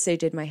outfits. They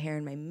did my hair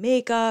and my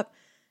makeup.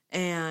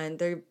 And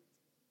they're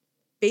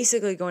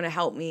basically going to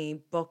help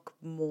me book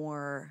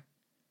more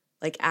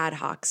like ad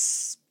hoc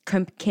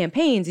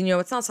campaigns. And,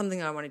 it's not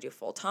something I want to do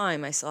full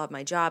time. I still have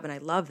my job and I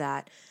love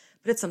that.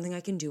 But it's something I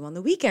can do on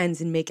the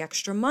weekends and make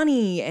extra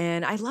money.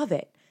 And I love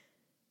it.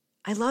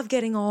 I love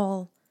getting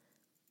all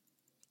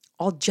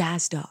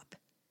jazzed up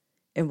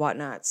and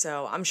whatnot.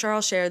 So I'm sure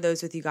I'll share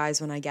those with you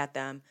guys when I get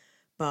them.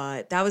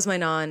 But that was my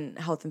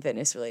non-health and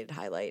fitness related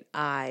highlight.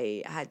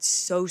 I had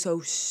so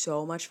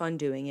much fun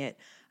doing it.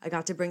 I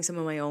got to bring some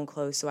of my own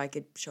clothes so I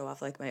could show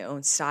off like my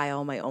own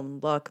style, my own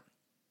look.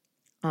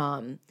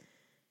 And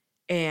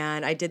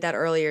I did that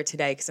earlier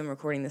today because I'm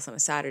recording this on a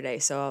Saturday.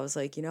 So I was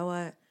like, you know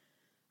what?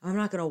 I'm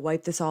not going to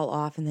wipe this all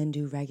off and then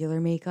do regular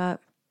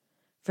makeup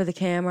for the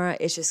camera.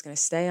 It's just going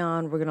to stay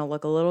on. We're going to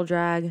look a little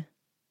drag.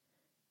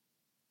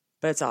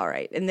 But it's all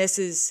right. And this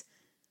is,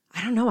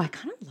 I don't know, I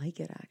kind of like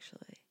it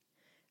actually.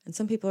 And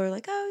some people are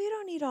like, oh, you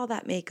don't need all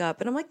that makeup.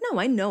 And I'm like, no,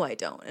 I know I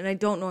don't. And I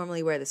don't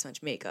normally wear this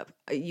much makeup.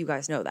 You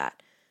guys know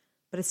that.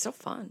 But it's still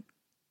fun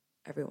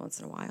every once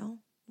in a while.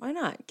 Why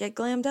not? Get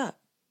glammed up.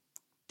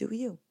 Do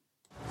you?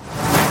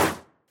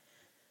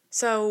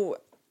 So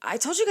I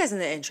told you guys in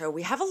the intro,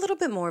 we have a little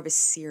bit more of a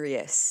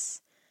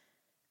serious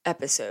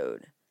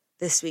episode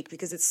this week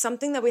because it's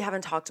something that we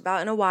haven't talked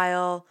about in a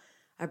while.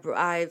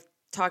 I've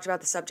talked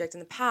about the subject in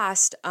the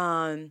past, but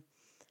I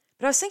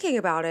was thinking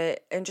about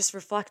it and just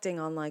reflecting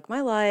on like my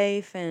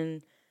life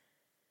and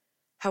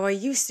how I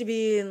used to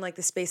be in like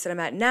the space that I'm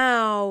at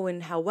now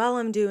and how well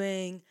I'm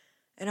doing.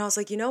 And I was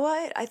like, you know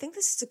what? I think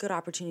this is a good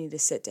opportunity to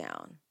sit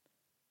down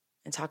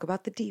and talk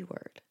about the D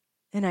word.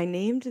 And I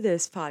named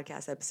this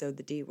podcast episode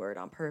The D Word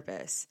on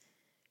purpose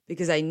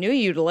because I knew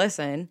you'd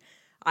listen.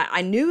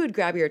 I knew it would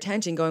grab your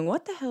attention going,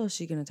 what the hell is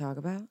she going to talk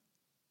about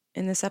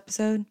in this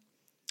episode?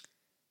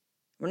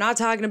 We're not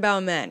talking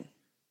about men.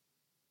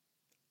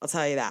 I'll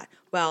tell you that.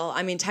 Well,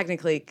 I mean,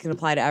 technically it can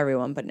apply to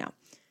everyone, but no.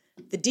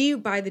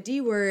 By the D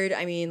word,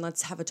 I mean,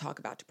 let's have a talk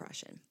about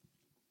depression.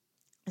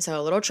 So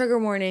a little trigger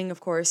warning, of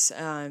course.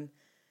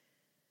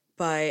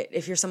 But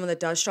if you're someone that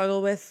does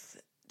struggle with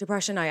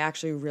depression, I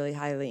actually really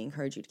highly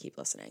encourage you to keep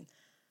listening.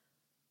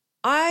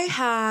 I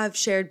have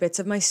shared bits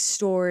of my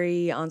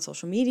story on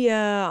social media,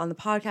 on the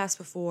podcast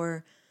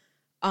before.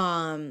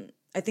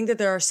 I think that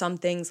there are some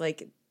things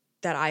like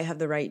that I have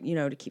the right,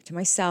 to keep to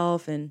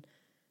myself, and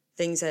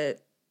things that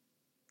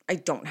I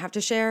don't have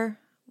to share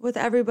with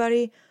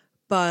everybody,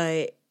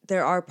 but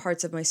there are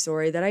parts of my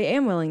story that I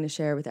am willing to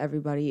share with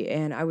everybody.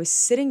 And I was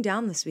sitting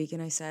down this week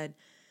and I said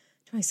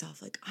to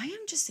myself, like, I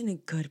am just in a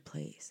good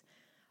place.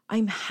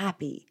 I'm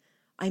happy.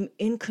 I'm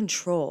in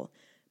control.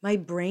 My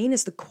brain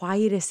is the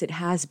quietest it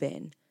has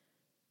been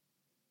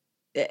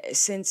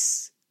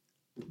since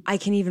I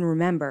can even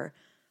remember.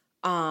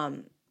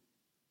 And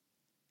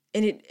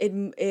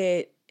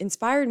it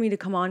inspired me to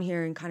come on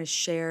here and kind of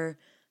share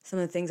some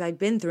of the things I've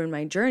been through in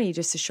my journey,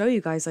 just to show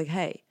you guys, like,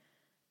 hey,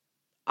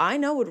 I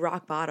know what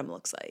rock bottom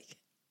looks like.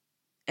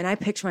 And I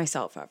picked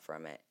myself up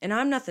from it. And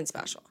I'm nothing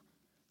special.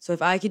 So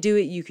if I could do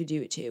it, you could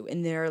do it too.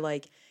 And they're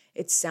like,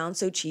 it sounds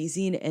so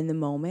cheesy, and in the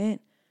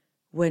moment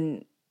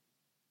when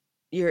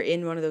you're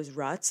in one of those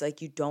ruts,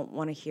 like, you don't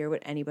want to hear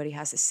what anybody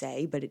has to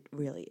say, but it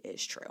really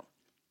is true.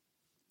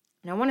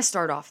 And I want to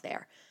start off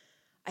there.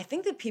 I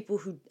think that people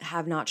who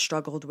have not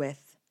struggled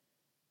with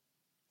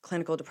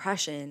clinical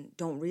depression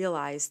don't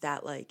realize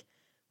that, like,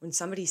 when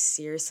somebody's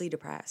seriously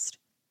depressed,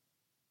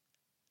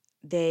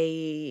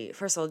 they,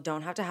 first of all,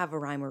 don't have to have a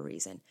rhyme or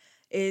reason.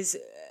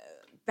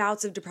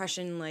 Bouts of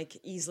depression, like,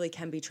 easily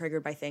can be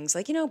triggered by things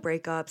like,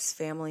 breakups,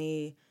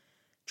 family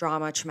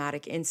drama,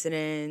 traumatic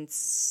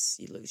incidents,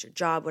 you lose your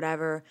job,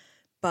 whatever.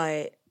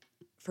 But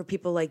for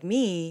people like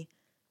me,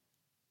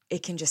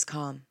 it can just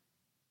come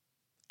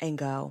and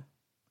go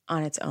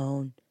on its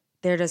own.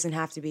 There doesn't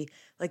have to be,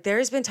 like,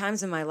 there's been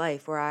times in my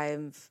life where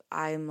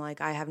I'm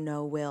like, I have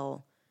no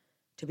will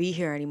to be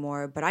here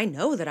anymore, but I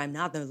know that I'm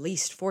not the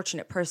least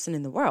fortunate person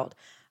in the world.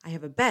 I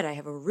have a bed, I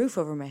have a roof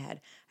over my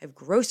head, I have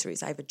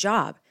groceries, I have a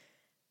job.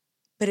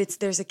 But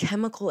there's a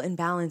chemical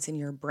imbalance in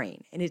your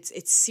brain, and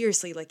it's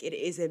seriously, like, it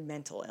is a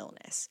mental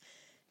illness.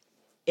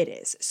 It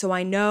is. So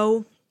I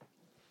know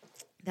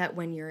that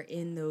when you're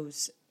in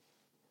those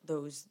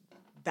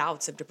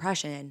bouts of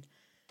depression,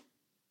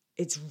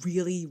 it's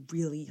really,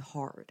 really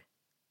hard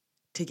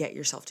to get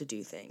yourself to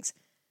do things.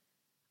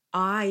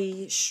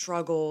 I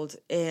struggled,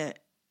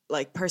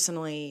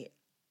 personally,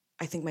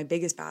 I think my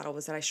biggest battle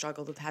was that I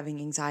struggled with having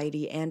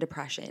anxiety and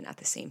depression at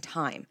the same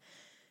time.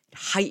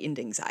 Heightened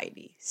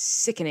anxiety,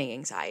 sickening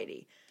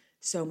anxiety.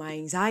 So my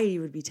anxiety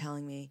would be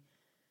telling me,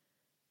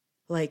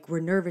 like, we're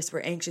nervous,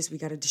 we're anxious, we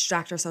got to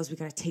distract ourselves, we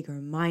got to take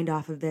our mind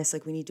off of this.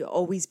 Like, we need to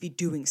always be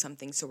doing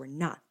something so we're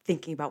not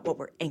thinking about what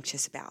we're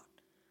anxious about.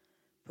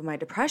 But my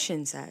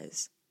depression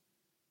says,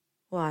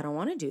 well, I don't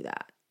want to do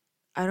that.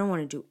 I don't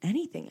want to do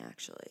anything,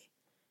 actually.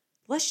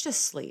 Let's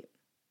just sleep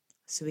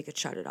so we could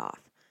shut it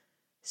off.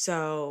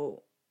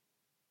 So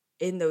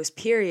in those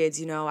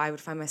periods, I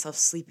would find myself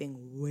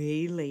sleeping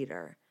way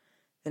later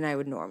than I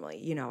would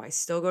normally. I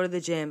still go to the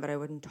gym, but I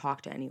wouldn't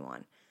talk to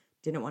anyone.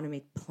 Didn't want to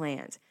make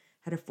plans.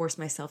 Had to force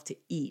myself to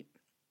eat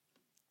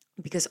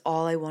because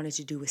all I wanted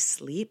to do was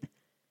sleep.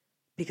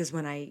 Because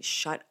when I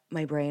shut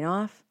my brain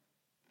off,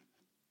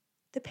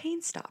 the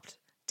pain stopped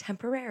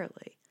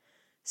temporarily.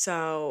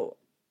 So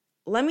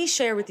let me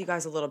share with you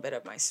guys a little bit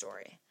of my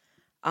story.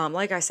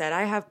 Like I said,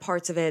 I have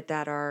parts of it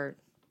that are,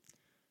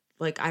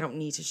 like, I don't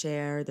need to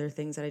share. They're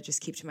things that I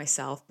just keep to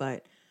myself.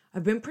 But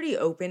I've been pretty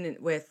open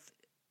with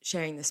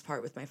sharing this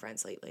part with my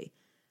friends lately.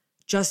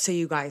 Just so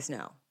you guys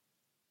know,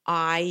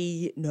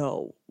 I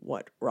know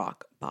what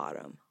rock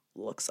bottom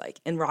looks like.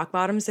 And rock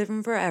bottom is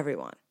different for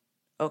everyone,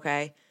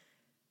 okay?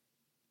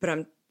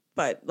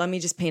 But let me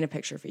just paint a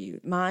picture for you.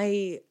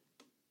 My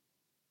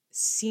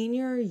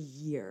senior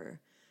year,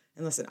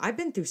 and listen, I've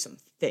been through some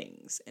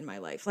things in my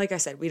life. Like I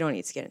said, we don't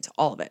need to get into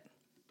all of it.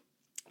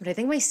 But I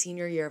think my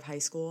senior year of high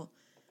school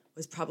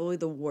was probably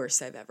the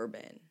worst I've ever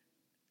been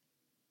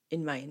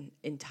in my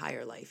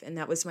entire life. And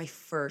that was my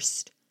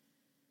first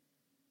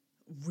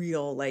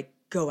real, like,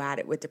 go at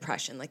it with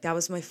depression. Like, that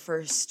was my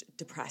first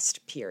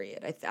depressed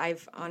period.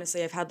 I've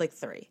had like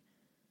 3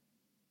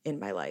 in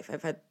my life.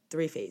 I've had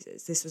 3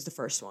 phases. This was the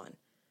first one.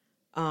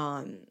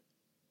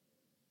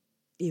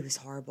 It was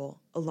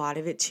horrible. A lot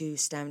of it too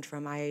stemmed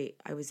from I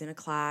was in a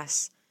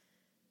class.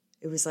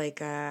 It was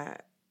like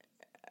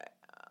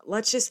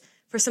let's just,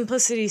 for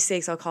simplicity's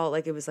sakes, I'll call it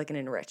like it was like an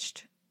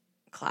enriched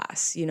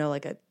class,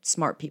 like a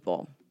smart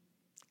people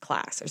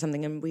class or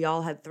something. And we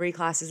all had 3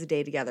 classes a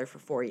day together for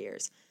 4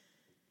 years.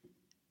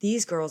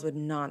 These girls would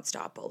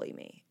nonstop bully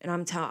me. And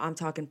I'm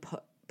talking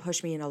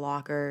push me into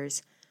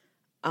lockers,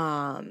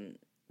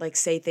 like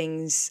say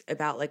things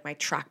about like my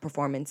track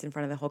performance in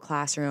front of the whole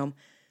classroom,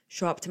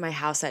 show up to my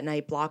house at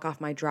night, block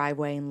off my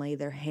driveway and lay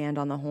their hand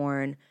on the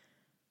horn.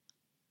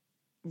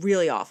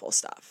 Really awful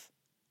stuff,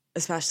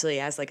 especially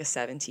as like a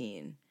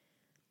 17,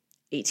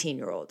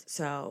 18-year-old.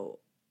 So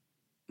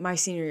my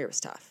senior year was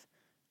tough.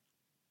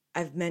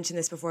 I've mentioned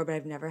this before, but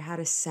I've never had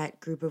a set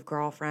group of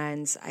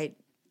girlfriends. It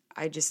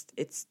was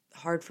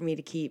hard for me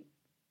to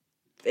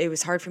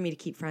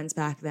keep friends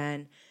back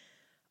then.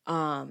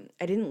 I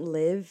didn't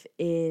live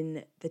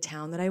in the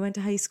town that I went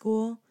to high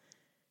school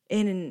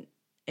in,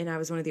 and I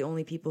was one of the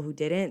only people who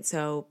didn't.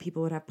 So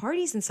people would have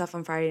parties and stuff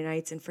on Friday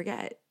nights and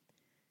forget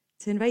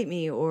to invite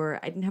me, or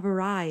I didn't have a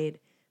ride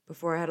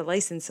before I had a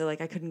license, so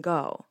like I couldn't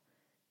go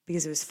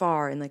because it was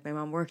far and like my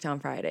mom worked on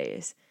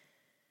Fridays.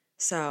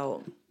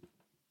 So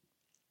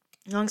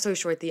long story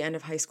short, the end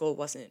of high school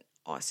wasn't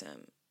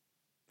awesome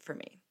for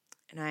me.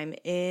 And I'm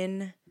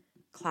in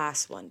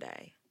class one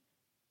day,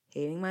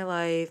 hating my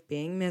life,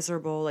 being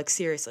miserable, like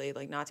seriously,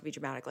 like not to be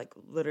dramatic, like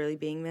literally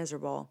being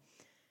miserable.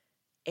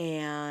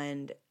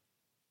 And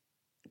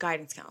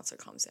guidance counselor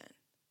comes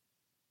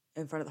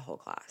in front of the whole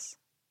class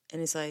and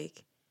is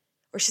like,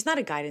 or she's not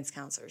a guidance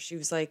counselor. She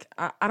was like,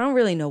 I don't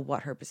really know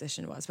what her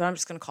position was, but I'm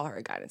just going to call her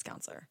a guidance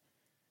counselor.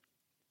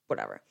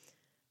 Whatever.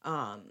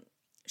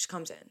 She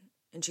comes in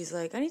and she's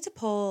like, I need to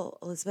pull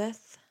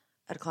Elizabeth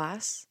out of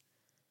class.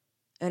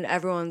 And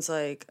everyone's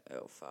like,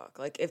 oh, fuck.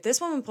 Like, if this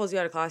woman pulls you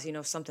out of class, you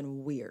know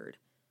something weird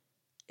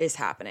is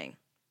happening.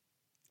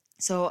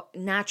 So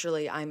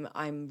naturally,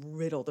 I'm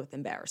riddled with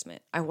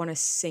embarrassment. I want to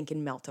sink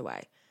and melt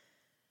away.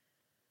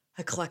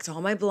 I collect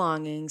all my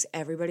belongings.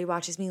 Everybody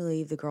watches me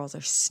leave. The girls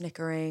are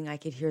snickering. I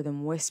could hear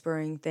them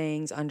whispering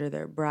things under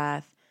their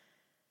breath.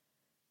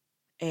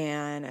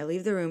 And I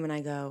leave the room and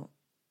I go,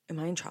 am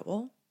I in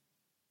trouble?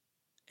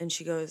 And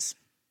she goes,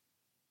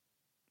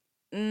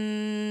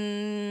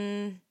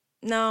 no.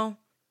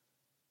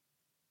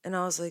 And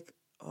I was like,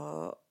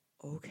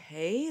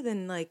 okay.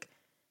 Then like,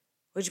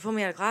 what'd you pull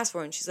me out of class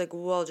for? And she's like,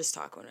 well, I'll just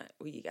talk when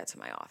we get to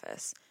my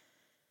office.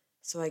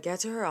 So I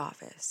get to her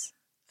office.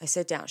 I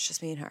sit down. It's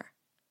just me and her.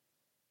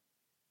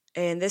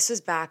 And this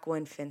was back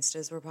when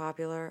Finstas were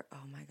popular.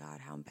 Oh my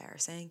God, how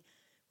embarrassing.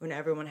 When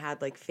everyone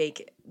had like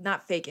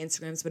not fake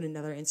Instagrams, but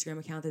another Instagram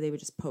account that they would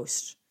just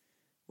post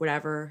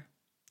whatever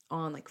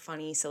on like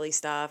funny, silly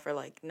stuff or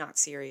like not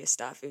serious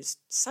stuff. It was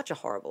such a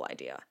horrible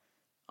idea,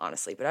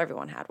 honestly, but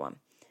everyone had one.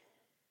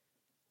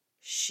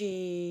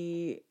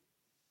 She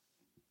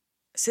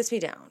sits me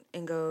down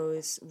and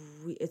goes,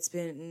 it's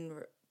been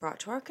brought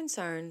to our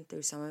concern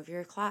through some of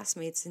your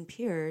classmates and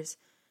peers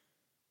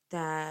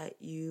that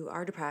you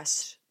are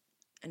depressed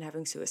and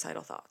having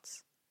suicidal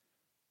thoughts.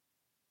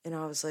 And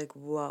I was like,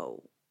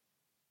 whoa,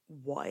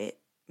 what?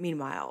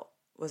 Meanwhile,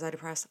 was I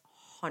depressed?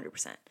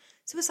 100%.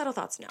 Suicidal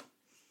thoughts, no.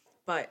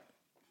 But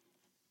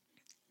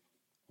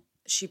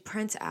she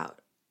prints out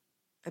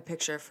a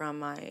picture from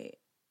my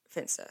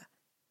Finsta,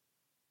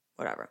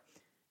 whatever.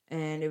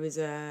 And it was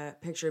a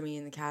picture of me,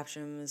 and the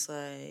caption was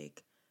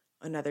like,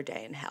 another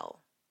day in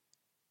hell.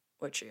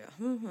 Which,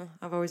 yeah,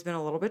 I've always been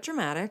a little bit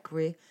dramatic.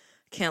 We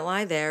can't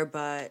lie there,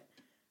 but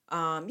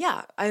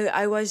yeah,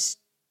 I was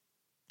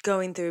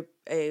going through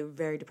a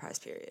very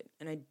depressed period,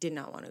 and I did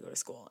not want to go to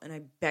school. And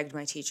I begged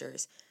my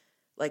teachers,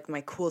 like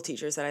my cool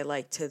teachers that I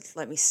liked, to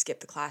let me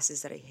skip the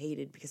classes that I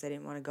hated because I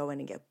didn't want to go in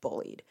and get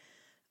bullied.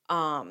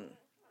 And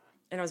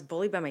I was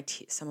bullied by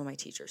some of my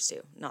teachers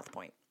too. Not the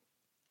point.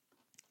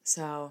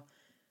 So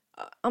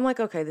I'm like,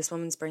 okay, this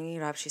woman's bringing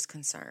it up. She's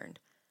concerned.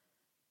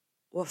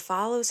 What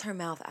follows her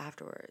mouth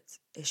afterwards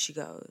is she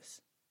goes,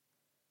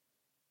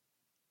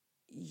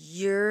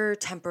 you're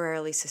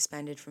temporarily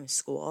suspended from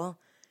school.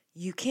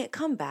 You can't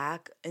come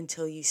back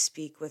until you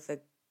speak with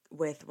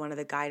one of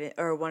the guidance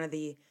or one of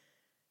the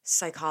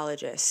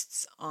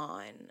psychologists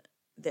on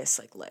this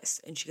like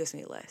list. And she gives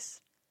me a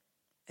list.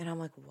 And I'm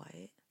like,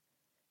 what?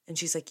 And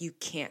she's like, you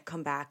can't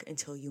come back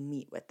until you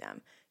meet with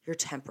them. You're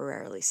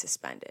temporarily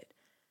suspended.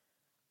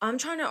 I'm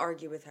trying to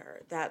argue with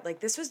her that like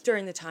this was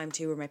during the time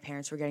too where my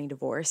parents were getting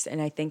divorced. And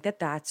I think that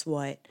that's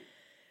what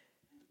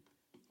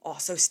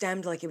also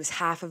stemmed, like it was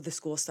half of the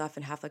school stuff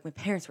and half like my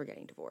parents were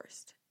getting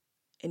divorced.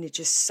 And it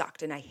just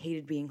sucked and I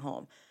hated being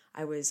home.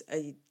 I was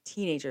a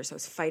teenager, so I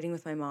was fighting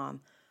with my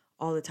mom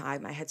all the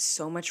time. I had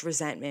so much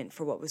resentment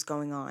for what was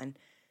going on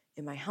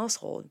in my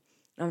household.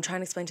 And I'm trying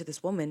to explain to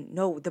this woman,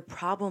 no, the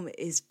problem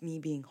is me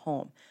being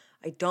home.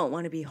 I don't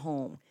want to be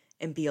home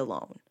and be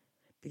alone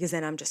because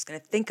then I'm just going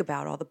to think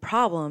about all the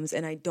problems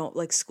and I don't,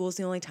 like school's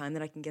the only time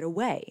that I can get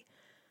away.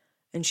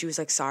 And she was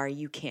like, sorry,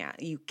 you can't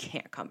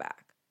come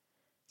back.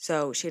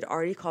 So she had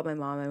already called my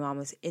mom. My mom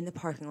was in the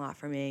parking lot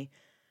for me.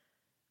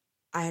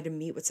 I had to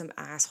meet with some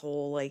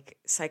asshole, like,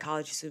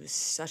 psychologist who was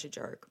such a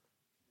jerk.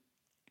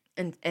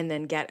 And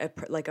then get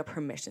a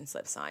permission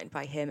slip signed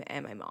by him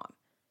and my mom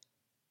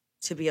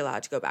to be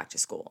allowed to go back to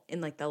school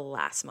in, like, the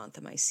last month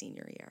of my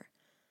senior year.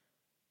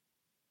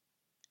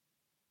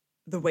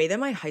 The way that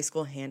my high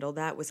school handled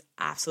that was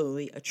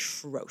absolutely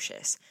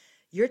atrocious.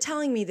 You're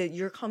telling me that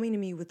you're coming to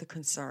me with a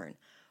concern.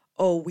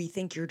 Oh, we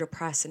think you're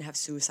depressed and have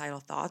suicidal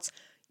thoughts.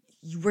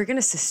 We're going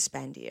to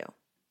suspend you.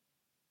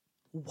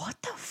 What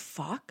the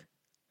fuck?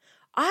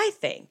 I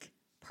think,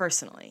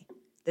 personally,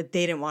 that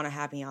they didn't want to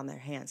have me on their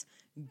hands.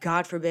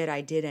 God forbid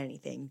I did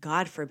anything.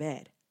 God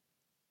forbid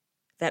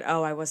that,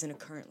 I wasn't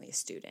currently a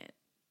student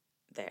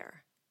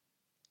there.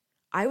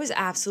 I was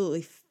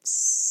absolutely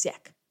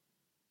sick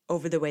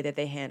over the way that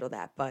they handled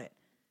that, but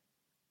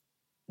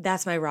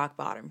that's my rock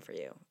bottom for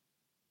you.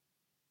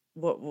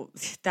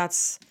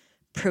 That's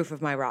proof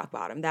of my rock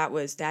bottom.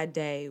 That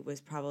day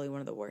was probably one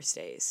of the worst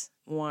days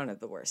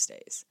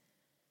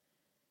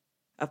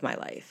of my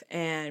life.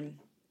 And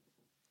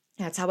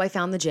that's how I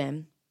found the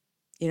gym.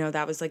 You know,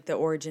 that was like the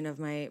origin of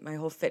my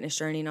whole fitness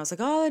journey. And I was like,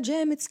 oh, the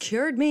gym, it's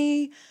cured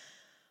me.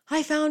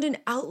 I found an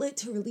outlet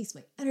to release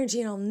my energy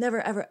and I'll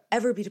never, ever,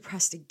 ever be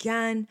depressed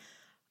again.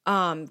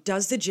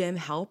 Does the gym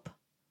help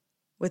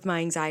with my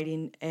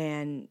anxiety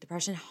and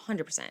depression?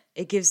 100%.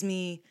 It gives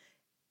me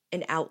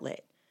an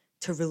outlet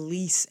to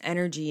release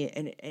energy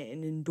and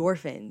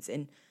endorphins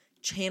and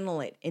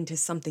channel it into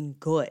something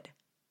good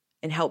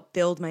and help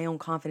build my own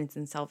confidence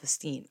and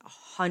self-esteem.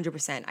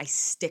 100%. I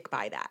stick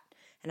by that.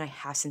 And I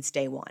have since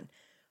day one.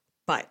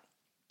 But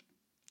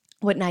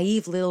what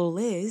naive little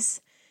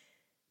Liz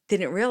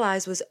didn't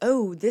realize was,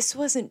 oh, this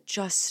wasn't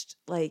just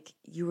like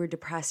you were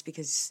depressed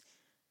because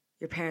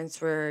your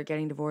parents were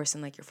getting divorced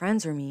and like your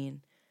friends were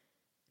mean.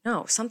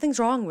 No, something's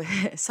wrong with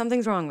it.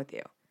 Something's wrong with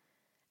you.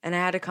 And I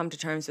had to come to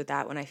terms with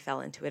that when I fell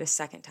into it a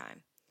second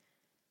time.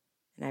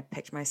 And I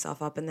picked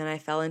myself up and then I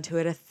fell into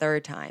it a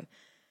third time.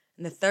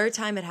 And the third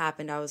time it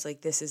happened, I was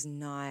like, this is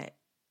not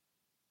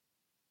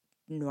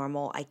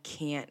normal. I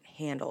can't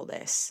handle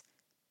this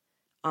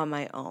on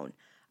my own.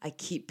 I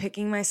keep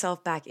picking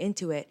myself back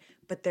into it,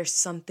 but there's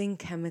something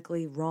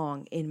chemically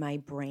wrong in my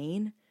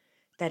brain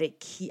that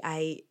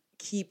I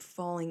keep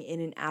falling in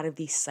and out of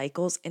these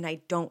cycles, and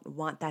I don't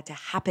want that to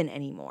happen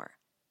anymore.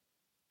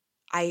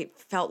 I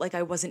felt like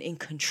I wasn't in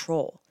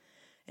control.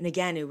 And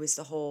again, it was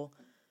the whole,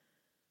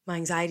 my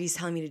anxiety is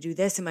telling me to do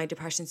this and my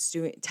depression's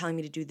telling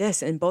me to do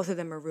this, and both of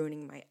them are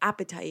ruining my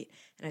appetite,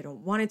 and I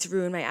don't want it to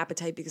ruin my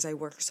appetite because I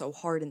work so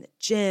hard in the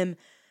gym.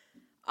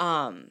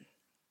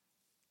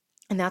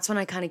 And that's when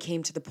I kind of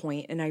came to the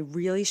point, and I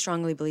really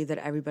strongly believe that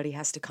everybody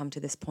has to come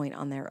to this point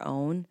on their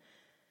own.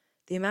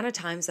 The amount of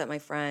times that my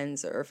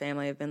friends or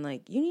family have been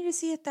like, you need to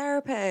see a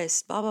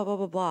therapist, blah, blah, blah,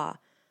 blah, blah.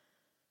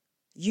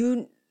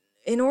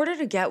 In order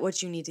to get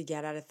what you need to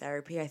get out of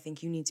therapy, I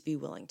think you need to be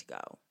willing to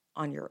go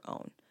on your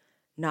own.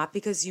 Not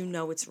because you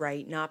know it's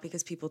right, not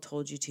because people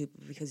told you to,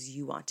 but because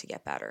you want to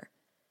get better.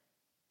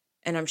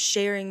 And I'm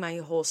sharing my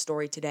whole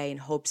story today in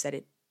hopes that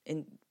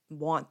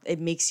it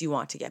makes you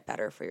want to get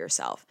better for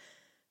yourself.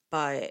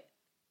 But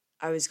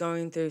I was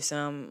going through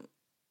some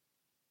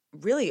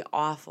really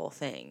awful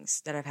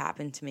things that have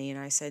happened to me. And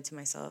I said to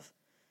myself,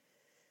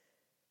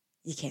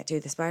 you can't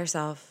do this by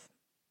yourself.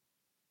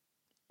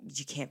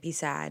 You can't be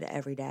sad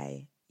every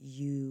day.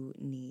 You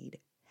need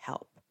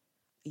help.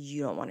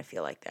 You don't want to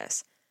feel like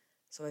this.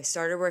 So I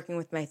started working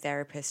with my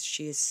therapist.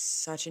 She is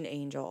such an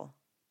angel.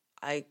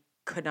 I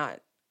couldn't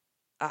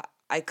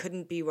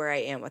be where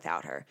I am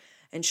without her.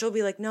 And she'll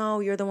be like, no,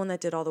 you're the one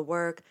that did all the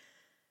work.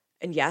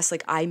 And yes,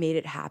 like I made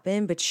it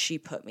happen, but she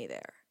put me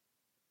there.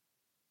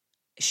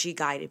 She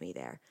guided me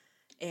there.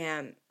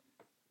 And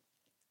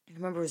I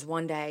remember it was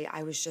one day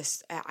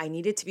I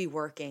needed to be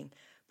working,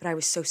 but I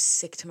was so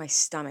sick to my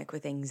stomach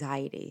with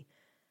anxiety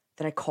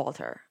that I called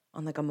her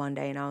on like a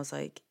Monday and I was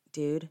like,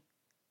 dude,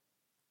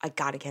 I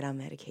got to get on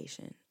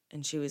medication.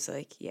 And she was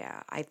like,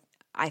 yeah,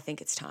 I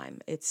think it's time.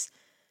 It's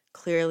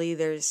clearly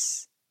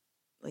there's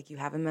like you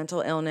have a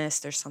mental illness.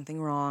 There's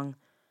something wrong.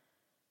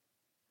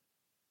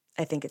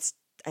 I think it's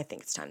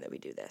time that we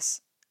do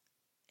this.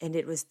 And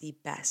it was the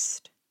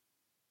best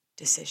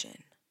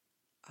decision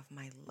of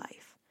my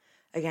life.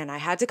 Again, I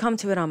had to come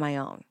to it on my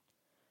own.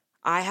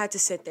 I had to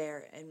sit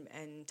there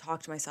and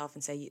talk to myself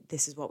and say,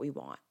 this is what we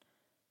want.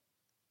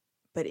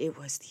 But it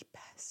was the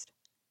best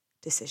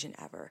decision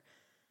ever.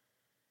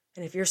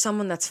 And if you're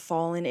someone that's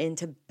fallen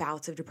into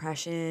bouts of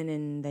depression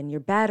and then you're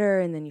better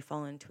and then you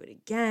fall into it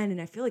again,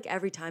 and I feel like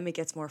every time it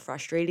gets more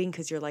frustrating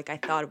because you're like, I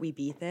thought we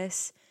beat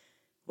this.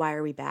 Why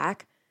are we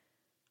back?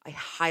 I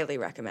highly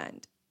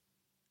recommend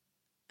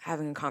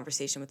having a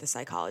conversation with a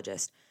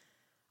psychologist.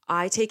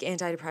 I take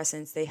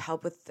antidepressants. They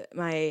help with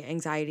my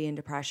anxiety and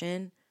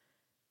depression.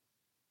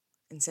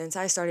 And since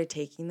I started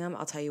taking them,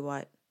 I'll tell you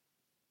what,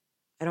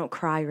 I don't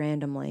cry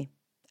randomly.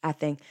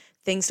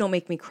 Things don't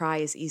make me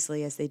cry as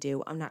easily as they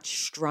do. I'm not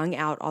strung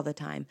out all the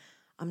time.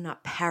 I'm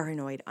not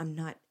paranoid. I'm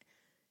not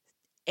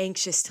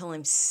anxious till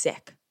I'm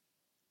sick.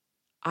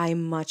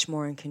 I'm much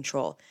more in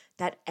control.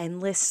 That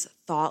endless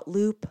thought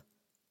loop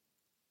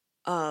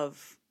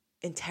of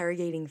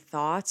interrogating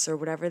thoughts or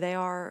whatever they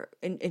are,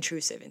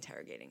 intrusive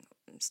interrogating.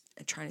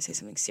 I'm trying to say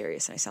something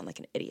serious and I sound like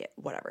an idiot,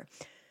 whatever.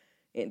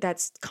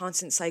 That's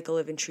constant cycle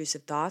of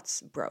intrusive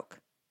thoughts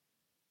broke.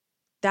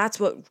 That's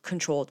what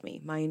controlled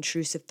me, my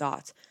intrusive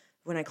thoughts.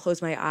 When I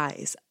closed my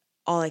eyes,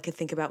 all I could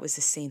think about was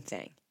the same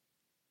thing.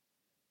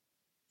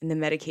 And the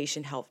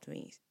medication helped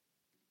me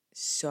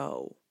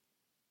so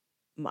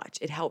much.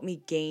 It helped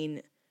me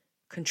gain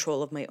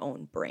control of my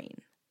own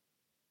brain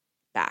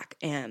back.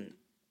 And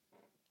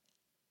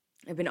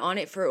I've been on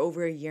it for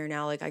over a year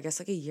now, like I guess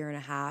like a year and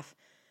a half.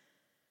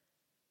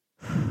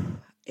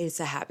 It's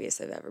the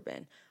happiest I've ever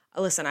been.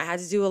 Listen, I had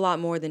to do a lot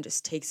more than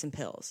just take some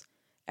pills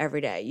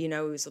every day. You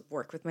know, it was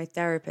work with my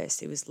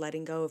therapist. It was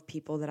letting go of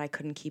people that I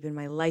couldn't keep in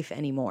my life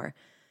anymore.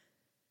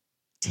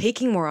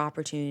 Taking more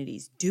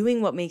opportunities,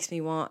 doing what makes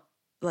me want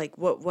like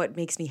what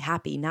makes me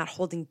happy, not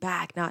holding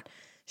back, not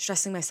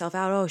stressing myself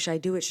out. Oh, should I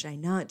do it? Should I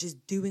not?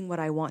 Just doing what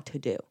I want to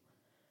do.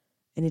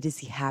 And it is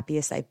the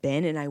happiest I've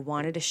been. And I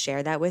wanted to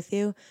share that with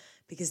you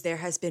because there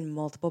has been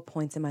multiple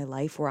points in my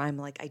life where I'm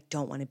like, I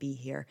don't want to be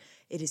here.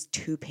 It is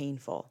too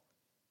painful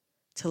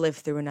to live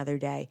through another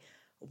day.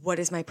 What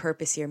is my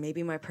purpose here?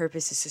 Maybe my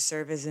purpose is to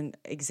serve as an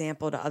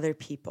example to other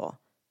people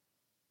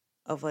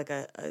of like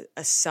a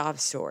sob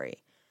story.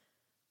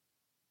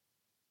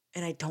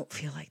 And I don't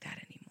feel like that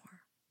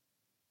anymore.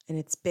 And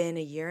it's been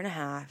a year and a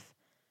half.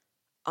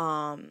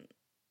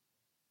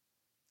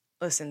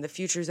 Listen, the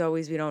future's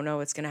always, we don't know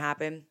what's going to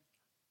happen,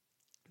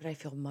 but I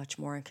feel much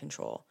more in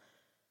control.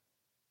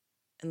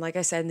 And like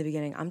I said in the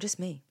beginning, I'm just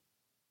me.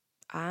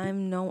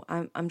 I'm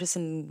just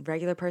a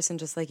regular person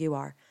just like you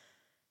are.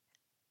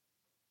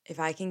 If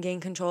I can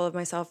gain control of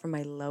myself from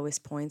my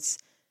lowest points,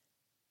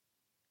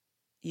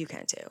 you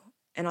can too.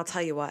 And I'll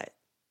tell you what,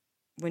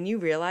 when you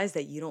realize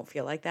that you don't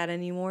feel like that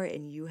anymore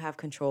and you have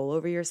control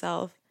over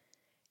yourself,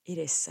 it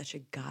is such a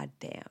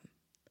goddamn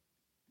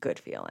good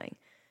feeling.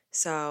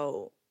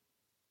 So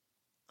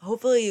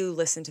hopefully you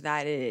listen to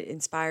that. It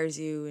inspires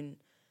you and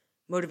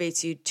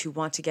motivates you to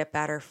want to get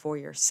better for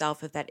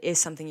yourself if that is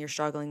something you're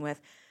struggling with.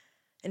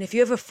 And if you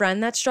have a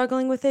friend that's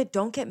struggling with it,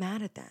 don't get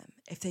mad at them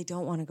if they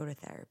don't want to go to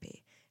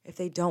therapy, if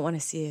they don't want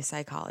to see a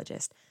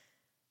psychologist.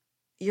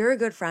 You're a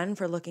good friend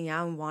for looking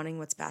out and wanting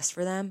what's best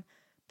for them,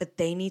 but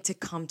they need to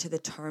come to the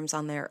terms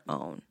on their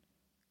own.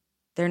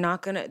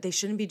 They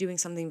shouldn't be doing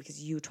something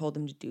because you told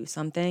them to do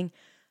something.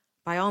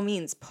 By all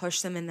means,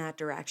 push them in that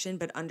direction,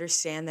 but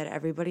understand that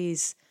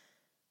everybody's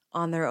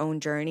on their own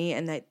journey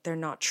and that they're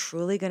not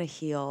truly going to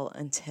heal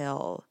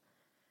until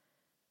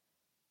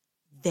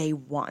they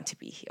want to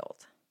be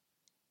healed,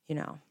 you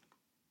know?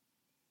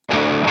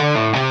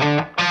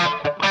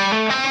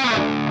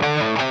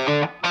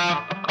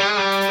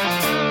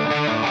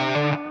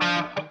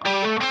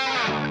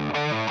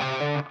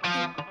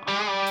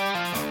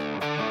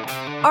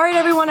 All right,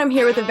 everyone, I'm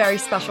here with a very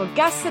special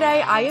guest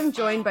today. I am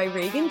joined by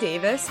Reagan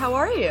Davis. How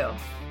are you?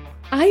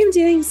 I am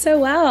doing so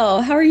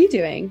well. How are you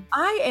doing?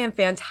 I am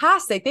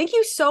fantastic. Thank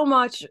you so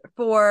much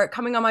for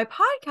coming on my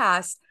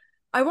podcast.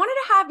 I wanted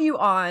to have you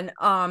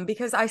on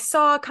because I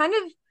saw kind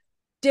of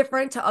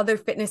different to other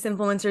fitness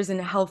influencers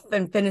and health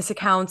and fitness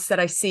accounts that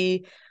I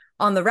see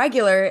on the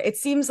regular. It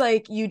seems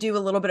like you do a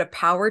little bit of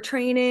power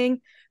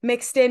training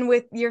mixed in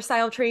with your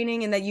style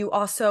training, and that you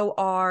also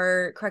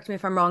are, correct me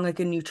if I'm wrong, like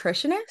a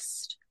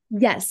nutritionist.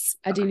 Yes,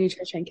 I do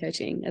nutrition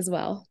coaching as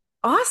well.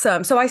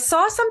 Awesome. So I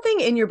saw something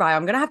in your bio.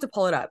 I'm going to have to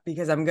pull it up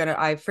because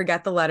I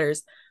forget the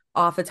letters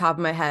off the top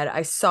of my head.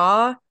 I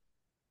saw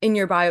in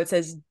your bio, it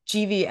says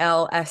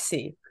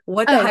GVLSC.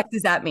 What the heck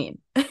does that mean?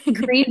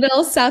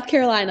 Greenville, South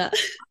Carolina.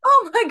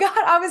 Oh my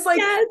God. I was like,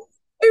 yes.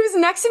 It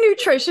was next to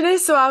nutritionist.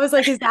 So I was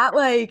like, is that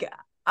like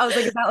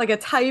a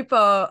type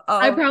of...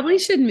 I probably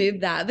should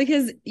move that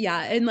because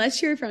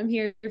unless you're from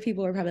here,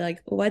 people are probably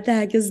like, what the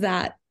heck is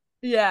that?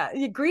 Yeah.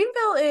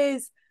 Greenville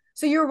is...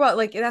 So you're what,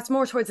 like that's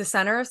more towards the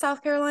center of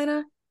South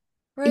Carolina,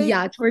 right?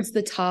 Yeah, towards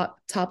the top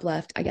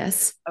left, I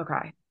guess.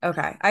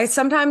 Okay. I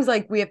sometimes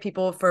we have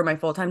people for my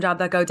full-time job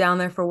that go down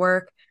there for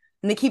work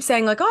and they keep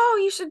saying like, oh,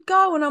 you should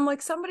go. And I'm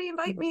like, somebody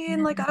invite me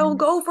and I will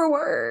go for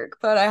work,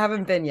 but I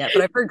haven't been yet,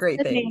 but I've heard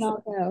great things.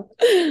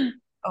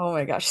 Oh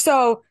my gosh.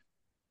 So,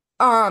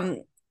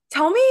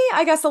 tell me,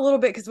 I guess a little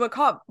bit, because what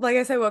caught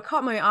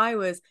my eye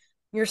was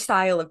your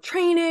style of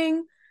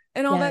training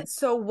and all that.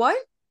 So what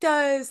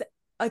does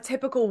a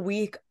typical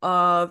week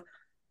of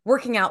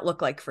working out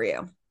look like for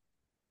you?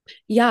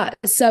 Yeah.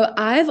 So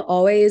I've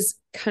always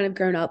kind of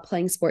grown up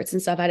playing sports and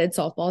stuff. I did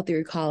softball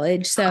through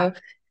college. So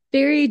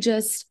very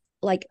just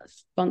like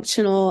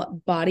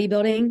functional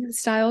bodybuilding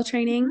style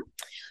training.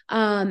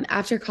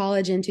 After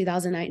college in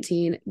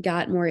 2019,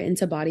 got more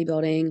into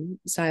bodybuilding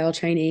style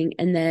training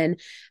and then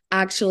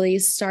actually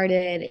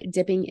started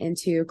dipping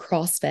into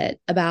CrossFit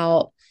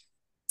about,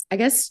 I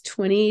guess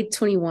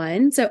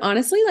 2021. So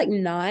honestly,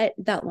 not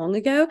that long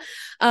ago.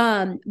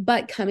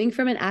 But coming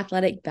from an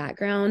athletic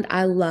background,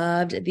 I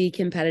loved the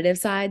competitive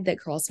side that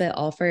CrossFit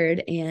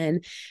offered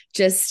and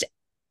just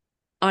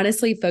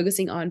honestly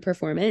focusing on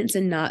performance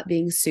and not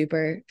being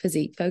super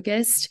physique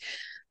focused.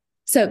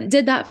 So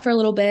did that for a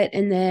little bit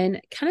and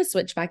then kind of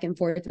switched back and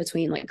forth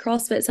between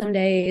CrossFit some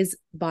days,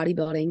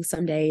 bodybuilding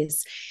some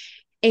days.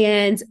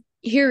 And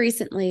here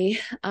recently,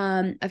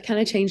 I've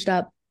kind of changed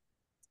up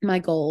my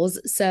goals.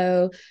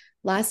 So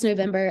last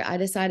November, I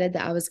decided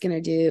that I was going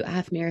to do a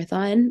half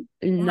marathon,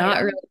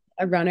 not really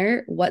a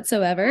runner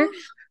whatsoever.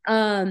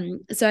 So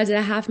I did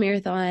a half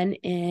marathon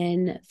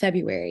in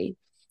February.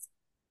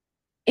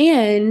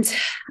 And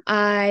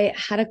I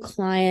had a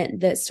client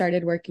that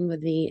started working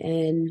with me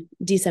in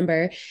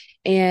December,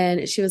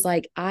 and she was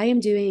like, I am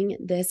doing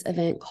this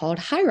event called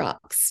High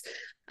Rocks.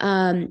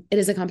 It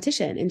is a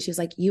competition. And she was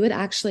like, you would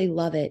actually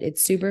love it.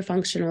 It's super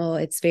functional.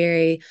 It's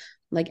very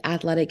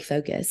athletic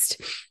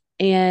focused.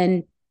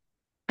 And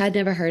I'd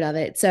never heard of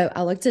it. So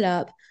I looked it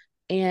up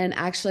and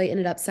actually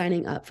ended up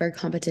signing up for a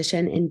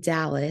competition in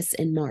Dallas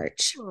in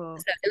March. Oh.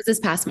 So it was this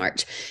past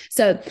March.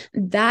 So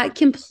that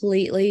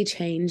completely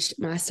changed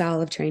my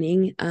style of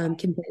training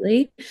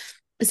completely.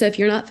 So if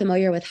you're not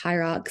familiar with High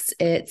Rocks,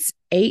 it's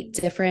 8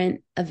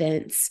 different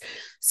events.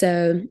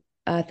 So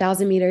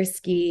 1,000-meter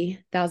ski,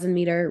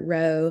 1,000-meter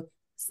row,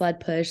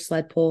 sled push,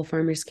 sled pull,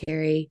 farmer's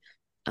carry,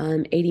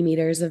 80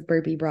 meters of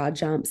burpee broad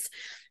jumps.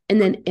 And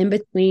then in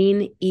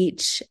between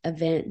each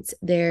event,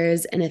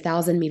 there's an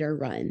 1,000-meter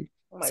run.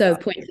 Oh my So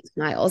God. 0.6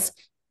 miles.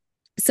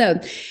 So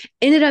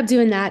ended up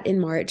doing that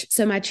in March.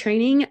 So my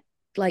training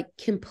like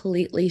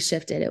completely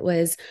shifted. It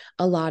was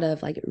a lot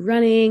of like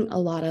running, a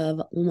lot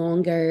of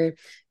longer,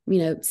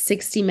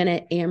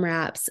 60-minute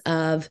AMRAPs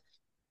of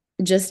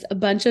just a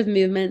bunch of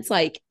movements,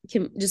 like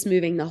just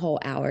moving the whole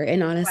hour.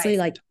 And honestly, Right.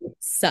 like it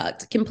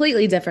sucked.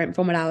 Completely different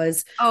from what I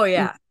was Oh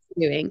yeah.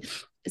 doing.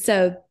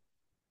 So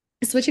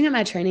switching up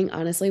my training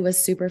honestly was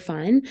super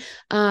fun.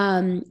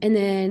 And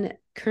then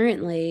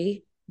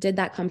currently did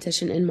that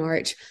competition in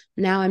March.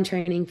 Now I'm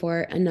training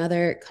for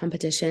another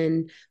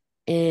competition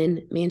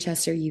in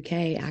Manchester,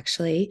 UK,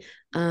 actually.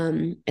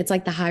 It's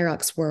like the High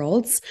Rocks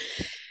Worlds.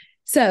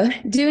 So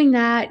doing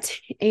that,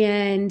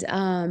 and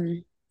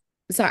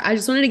sorry, I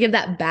just wanted to give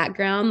that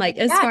background, like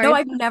as Yeah, far no, as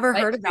I've never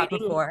what heard of that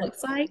training before.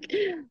 looks like.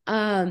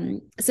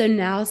 So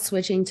now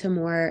switching to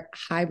more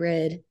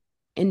hybrid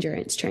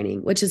endurance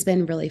training, which has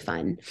been really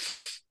fun.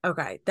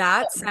 Okay,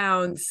 that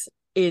sounds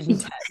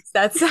intense.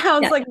 That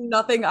sounds Yeah. like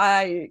nothing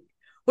I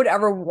would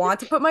ever want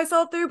to put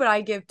myself through, but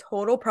I give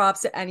total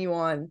props to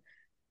anyone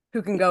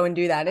who can go and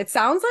do that. It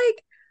sounds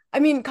like, I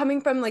mean,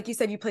 coming from, like you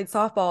said, you played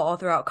softball all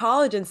throughout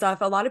college and stuff,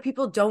 a lot of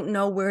people don't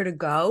know where to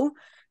go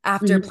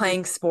after Mhm.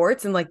 playing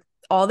sports, and like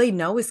all they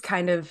know is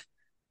kind of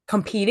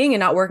competing and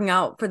not working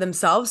out for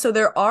themselves. So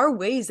there are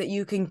ways that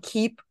you can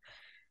keep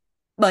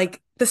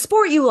like the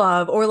sport you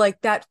love or like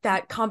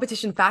that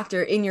competition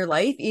factor in your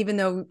life even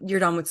though you're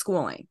done with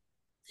schooling.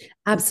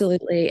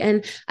 Absolutely.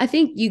 And I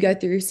think you go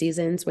through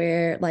seasons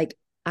where like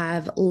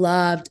I've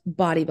loved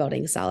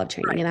bodybuilding style of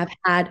training Right. and I've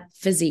had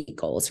physique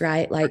goals,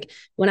 right? Like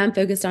when I'm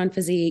focused on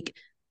physique,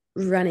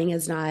 running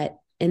is not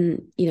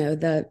in,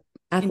 the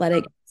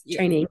athletic Yeah.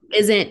 training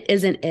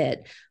isn't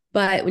it.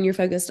 But when you're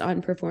focused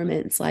on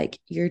performance, like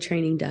your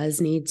training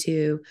does need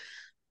to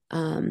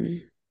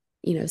um,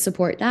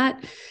 support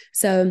that.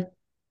 So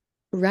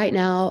right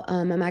now,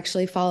 I'm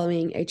actually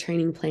following a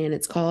training plan.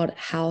 It's called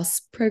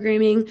house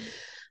programming,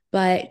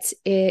 but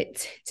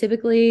it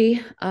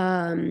typically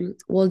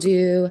will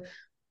do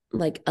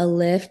like a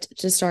lift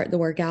to start the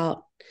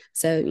workout.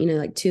 So,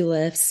 like 2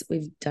 lifts.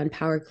 We've done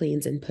power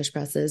cleans and push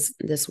presses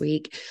this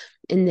week.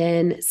 And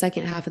then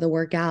second half of the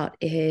workout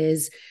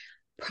is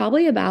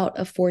probably about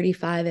a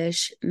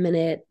 45-ish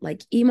minute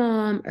like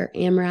EMOM or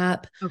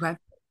AMRAP, Okay.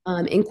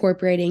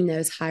 incorporating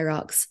those high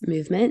rocks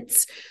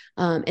movements,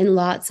 and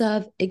lots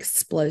of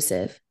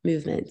explosive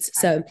movements.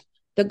 Okay. So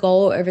the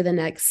goal over the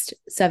next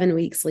 7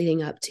 weeks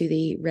leading up to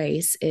the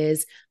race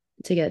is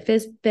to get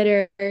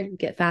fitter,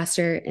 get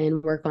faster,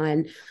 and work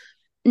on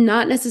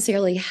not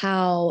necessarily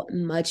how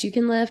much you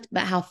can lift,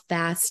 but how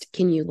fast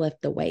can you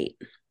lift the weight.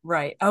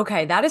 Right.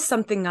 Okay. That is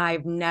something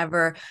I've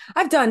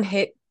done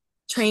hit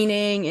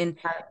training and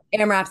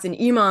AMRAPs and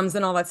EMOMs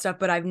and all that stuff,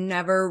 but I've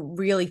never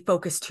really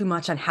focused too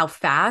much on how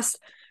fast.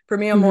 For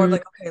me, I'm more of Mm-hmm.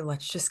 like, okay,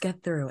 let's just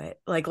get through it.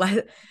 Let's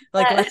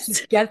Yes.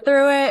 just get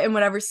through it, and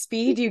whatever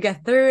speed you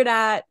get through it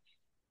at,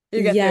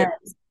 you get through.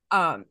 Yes.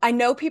 I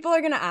know people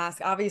are gonna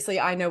ask, obviously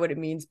I know what it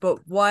means, but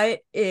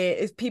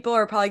people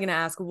are probably gonna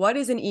ask, what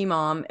is an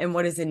EMOM and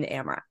what is an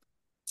AMRAP?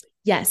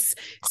 Yes.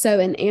 So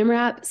an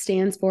AMRAP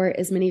stands for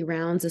as many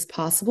rounds as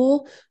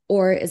possible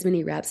or as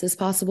many reps as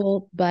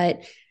possible.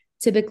 But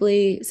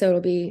typically, so it'll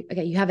be,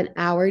 okay, you have an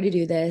hour to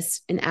do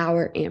this, an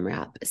hour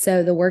AMRAP.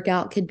 So the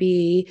workout could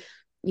be,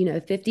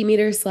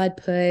 50-meter sled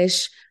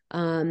push,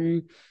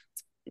 10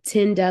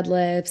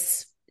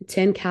 deadlifts,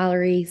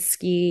 10-calorie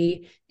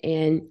ski,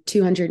 and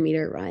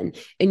 200-meter run.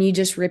 And you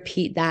just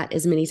repeat that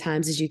as many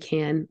times as you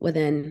can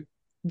within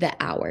the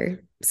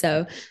hour.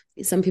 So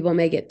some people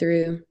may get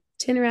through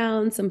 10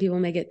 rounds, some people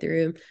may get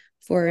through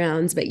 4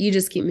 rounds, but you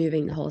just keep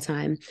moving the whole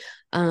time.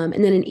 And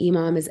then an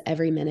EMOM is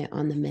every minute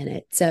on the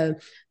minute. So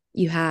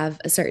you have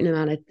a certain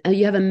amount of,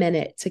 you have a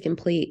minute to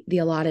complete the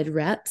allotted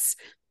reps,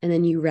 and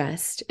then you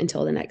rest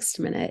until the next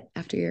minute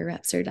after your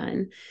reps are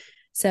done.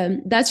 So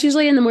that's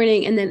usually in the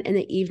morning. And then in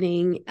the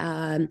evening,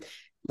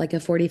 like a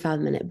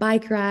 45-minute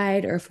bike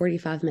ride or a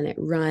 45-minute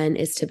run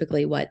is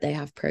typically what they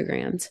have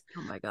programmed.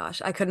 Oh my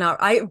gosh, I could not.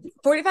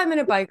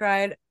 45-minute bike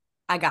ride,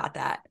 I got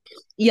that.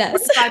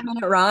 Yes.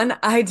 45-minute run,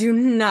 I do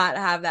not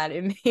have that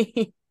in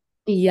me.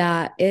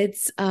 Yeah,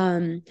 it's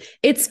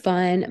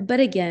fun, but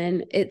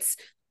again,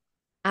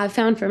 I've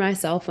found for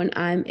myself when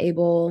I'm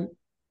able,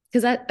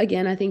 because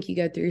I think you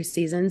go through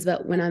seasons,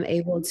 but when I'm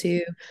able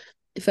to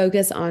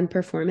focus on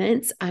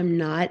performance, I'm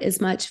not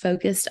as much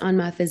focused on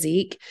my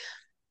physique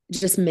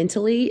just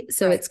mentally.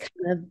 So Right. it's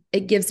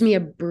it gives me a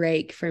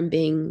break from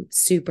being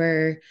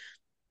super,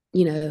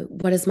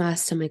 what does my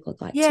stomach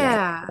look like today?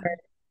 Yeah.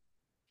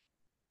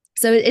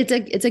 So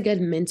it's a good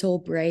mental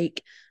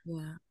break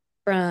Yeah.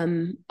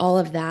 from all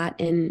of that.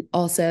 And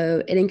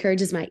also it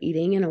encourages my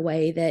eating in a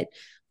way that,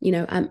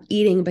 I'm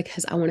eating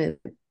because I want to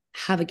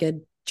have a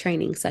good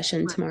training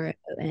session tomorrow,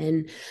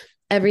 and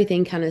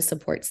everything kind of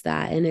supports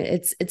that. And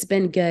it's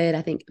been good,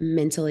 I think,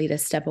 mentally, to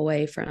step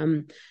away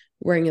from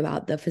worrying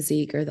about the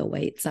physique or the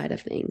weight side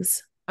of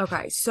things.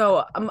 Okay,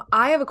 so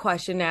I have a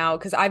question now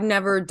because I've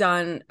never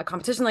done a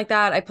competition like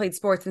that. I played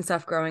sports and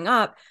stuff growing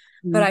up,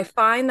 but I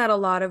find that a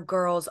lot of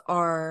girls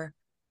are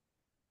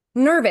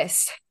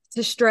nervous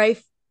to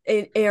strife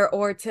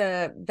or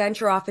to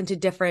venture off into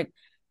different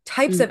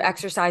types Mm-hmm. of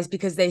exercise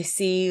because they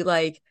see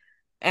like,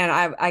 and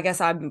I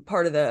guess I'm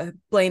part of the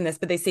blame this,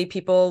 but they see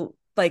people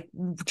like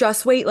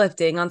just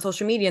weightlifting on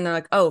social media and they're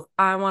like, oh,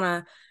 I want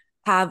to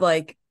have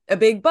like a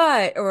big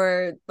butt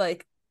or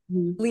like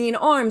Mm-hmm. lean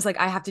arms, like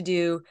I have to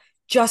do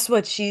just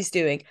what she's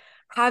doing.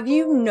 Have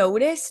you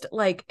noticed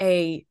like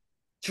a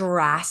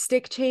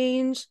drastic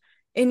change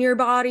in your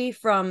body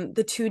from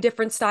the two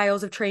different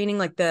styles of training,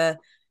 like the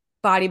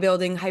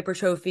bodybuilding,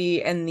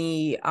 hypertrophy, and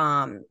the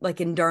like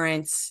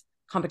endurance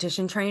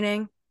competition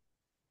training?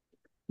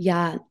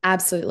 Yeah,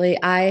 absolutely.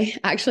 I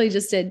actually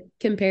just did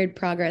compared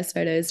progress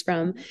photos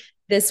from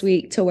this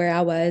week to where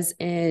I was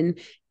in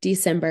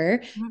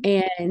December.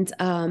 Mhm.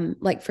 And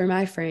like for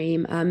my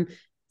frame, I'm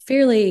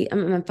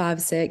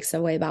 5'6", I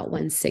weigh about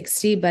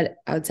 160, but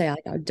I would say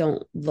like I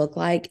don't look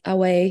like I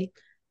weigh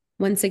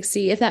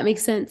 160, if that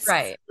makes sense.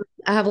 Right.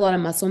 I have a lot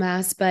of muscle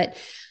mass, but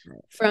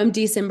from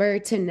December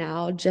to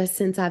now, just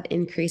since I've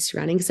increased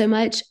running so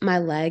much, my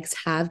legs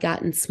have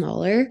gotten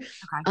smaller.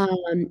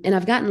 Okay. And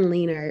I've gotten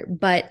leaner,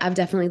 but I've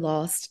definitely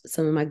lost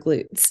some of my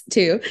glutes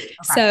too. Okay.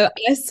 So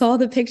I saw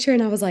the picture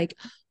and I was like,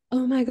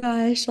 oh my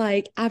gosh,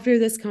 like after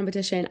this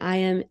competition, I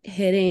am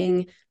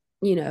hitting,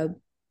 you know,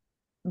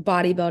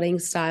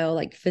 bodybuilding style,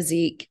 like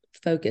physique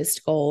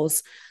focused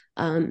goals,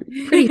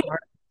 pretty hard.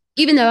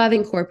 Even though I've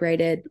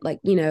incorporated like,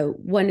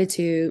 1 to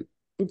 2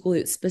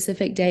 glute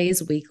specific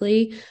days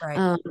weekly,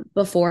 Right.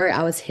 before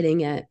I was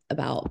hitting it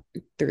about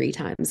 3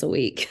 times a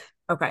week.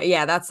 Okay.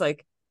 Yeah, that's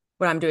like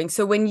what I'm doing.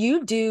 So when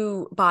you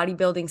do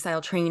bodybuilding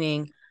style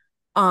training,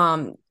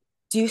 um,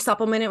 do you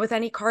supplement it with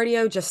any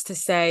cardio just to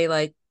say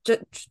like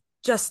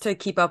just to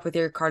keep up with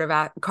your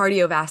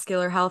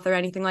cardiovascular health or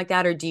anything like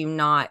that, or do you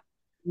not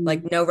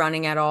like no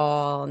running at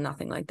all,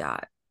 nothing like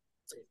that?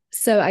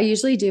 So I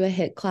usually do a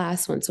hit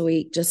class once a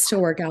week just to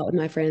work out with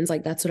my friends.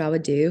 Like that's what I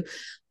would do.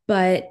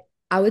 But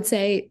I would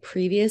say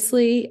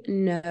previously,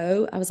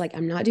 no, I was like,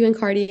 I'm not doing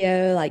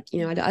cardio. Like,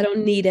 I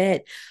don't need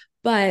it.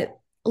 But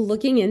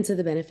looking into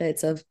the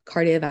benefits of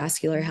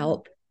cardiovascular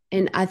health,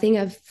 and I think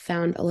I've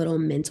found a little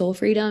mental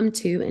freedom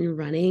too in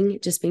running,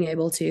 just being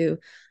able to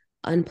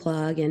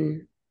unplug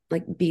and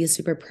like be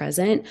super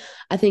present.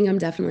 I think I'm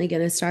definitely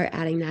going to start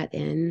adding that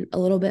in a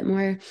little bit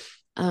more.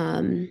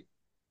 Um,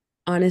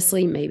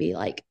 Honestly, maybe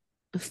like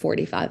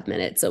 45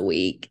 minutes a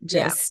week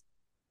Yeah. just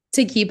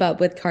to keep up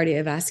with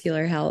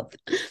cardiovascular health.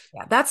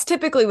 Yeah, that's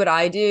typically what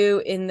I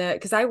do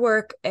because I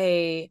work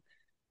a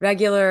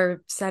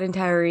regular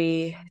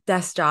sedentary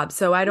desk job,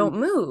 so I don't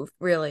move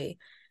really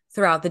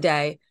throughout the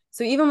day.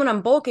 So even when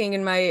I'm bulking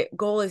and my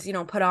goal is,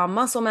 put on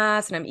muscle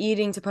mass and I'm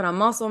eating to put on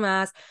muscle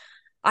mass,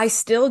 I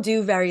still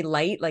do very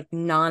light, like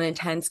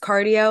non-intense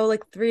cardio,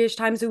 like 3-ish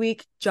times a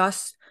week,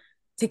 just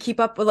to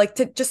keep up with like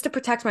to just to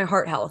protect my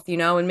heart health,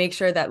 and make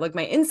sure that like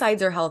my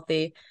insides are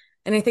healthy.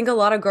 And I think a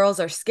lot of girls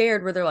are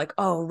scared where they're like,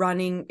 oh,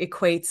 running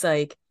equates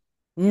like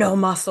no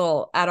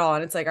muscle at all.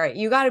 And it's like, all right,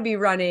 you got to be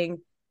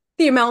running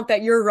the amount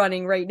that you're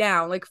running right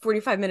now, like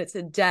 45 minutes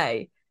a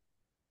day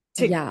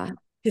to Yeah.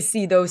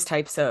 see those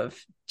types of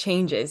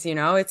changes.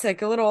 It's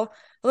like a little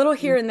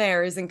here and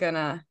there isn't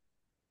gonna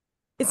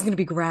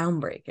be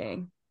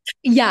groundbreaking.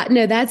 Yeah,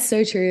 no, that's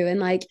so true.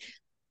 And like,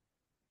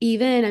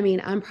 even, I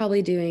mean, I'm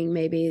probably doing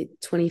maybe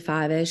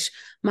 25-ish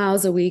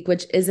miles a week,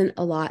 which isn't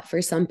a lot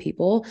for some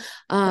people.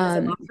 That is a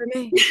Um, lot for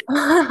me.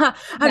 I've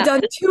yeah,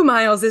 done 2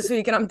 miles this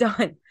week and I'm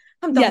done.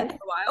 I'm done yeah. for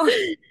a while.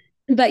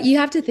 But you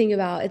have to think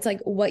about it's like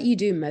what you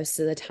do most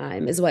of the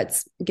time is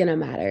what's gonna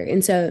matter.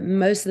 And so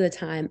most of the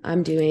time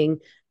I'm doing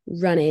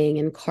running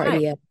and Right.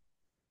 cardio.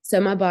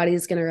 So my body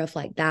is gonna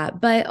reflect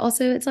that. But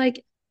also it's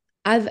like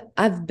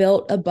I've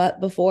built a butt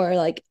before.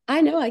 Like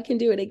I know I can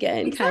do it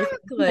again, kind of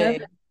thing.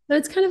 Exactly. So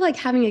it's kind of like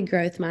having a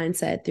growth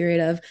mindset through it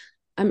of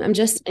I'm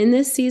just in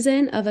this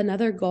season of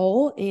another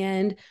goal,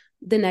 and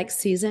the next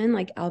season,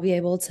 like I'll be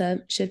able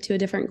to shift to a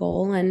different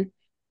goal and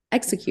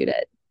execute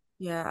it.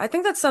 Yeah, I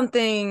think that's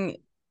something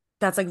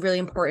that's like really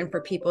important for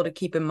people to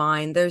keep in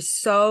mind.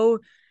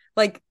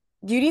 Like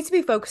you need to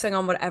be focusing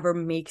on whatever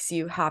makes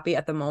you happy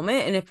at the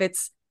moment. And if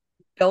it's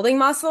building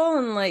muscle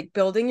and like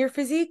building your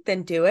physique,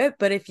 then do it.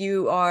 But if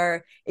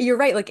you're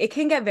right, like it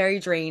can get very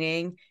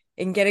draining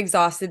and get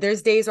exhausted.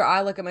 There's days where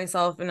I look at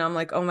myself and I'm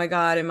like, oh my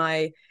God, am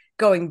I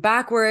going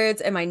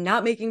backwards? Am I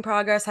not making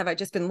progress? Have I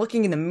just been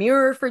looking in the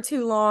mirror for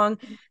too long?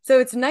 So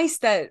it's nice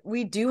that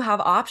we do have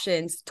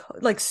options,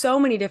 like so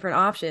many different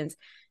options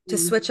to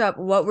switch up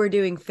what we're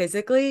doing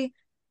physically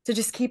to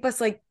just keep us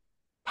like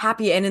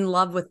happy and in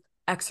love with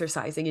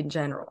exercising in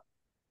general.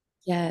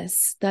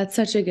 Yes, that's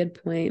such a good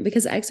point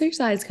because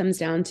exercise comes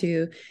down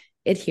to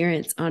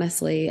adherence,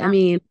 honestly. I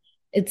mean,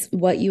 it's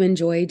what you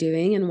enjoy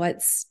doing and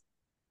what's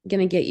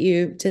going to get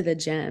you to the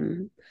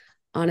gym,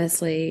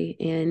 honestly.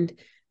 And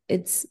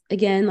it's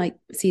again like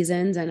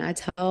seasons. And I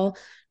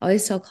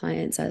always tell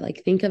clients, I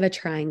like think of a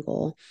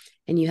triangle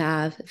and you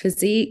have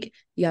physique,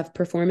 you have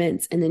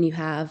performance, and then you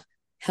have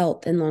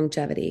health and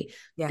longevity.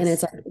 And Yes.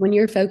 it's like when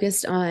you're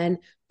focused on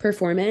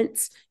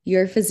performance,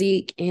 your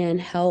physique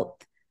and health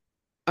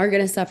are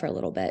going to suffer a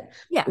little bit.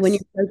 When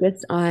Yes. you're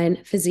focused on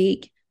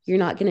physique, you're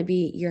not going to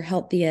be your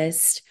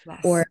healthiest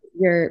or Yes.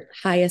 your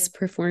highest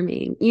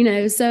performing, you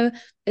know? So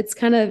it's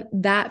kind of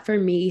that for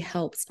me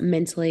helps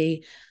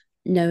mentally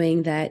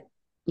knowing that,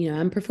 you know,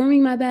 I'm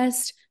performing my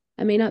best.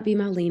 I may not be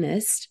my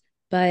leanest,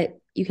 but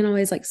you can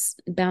always like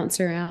bounce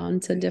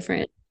around to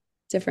different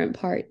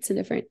parts and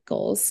different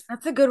goals.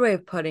 That's a good way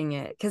of putting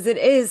it because it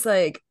is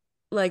like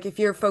if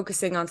you're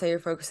focusing on, say you're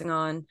focusing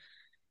on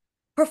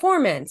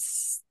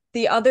performance,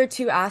 the other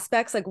two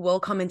aspects like will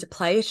come into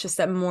play. It's just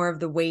that more of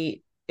the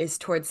weight is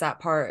towards that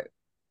part,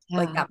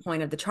 like Yeah. that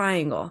point of the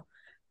triangle.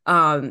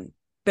 Um,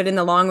 but in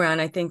the long run,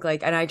 I think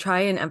like, and I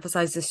try and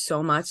emphasize this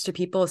so much to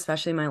people,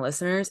 especially my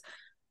listeners,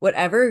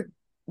 whatever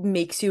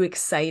makes you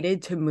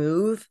excited to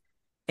move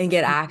and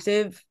get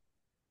active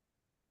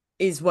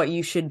is what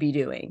you should be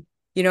doing.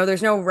 You know,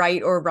 there's no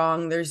right or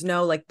wrong. There's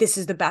no like, this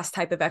is the best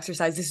type of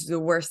exercise. This is the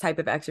worst type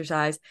of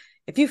exercise.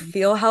 If you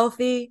feel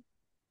healthy,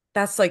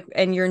 that's like,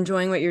 and you're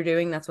enjoying what you're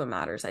doing, that's what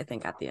matters, I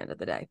think, at the end of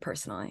the day,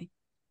 personally.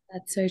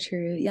 That's so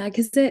true. Yeah,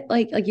 because it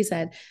like you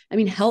said, I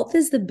mean, health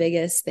is the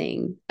biggest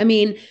thing. I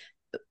mean,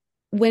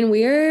 when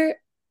we're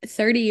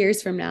 30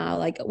 years from now,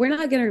 like we're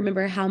not going to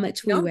remember how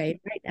much we No, weigh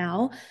right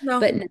now, no.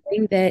 but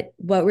knowing that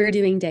what we're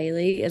doing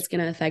daily is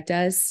going to affect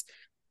us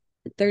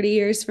 30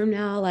 years from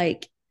now,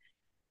 like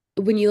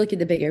when you look at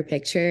the bigger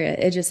picture,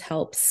 it just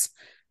helps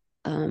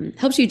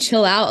you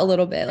chill out a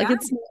little bit. Like Yeah,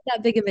 it's not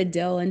that big of a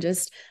deal and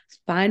just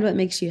find what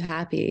makes you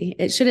happy.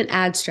 It shouldn't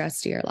add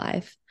stress to your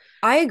life.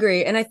 I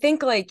agree. And I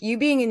think like you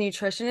being a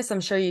nutritionist, I'm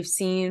sure you've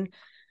seen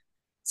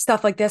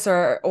stuff like this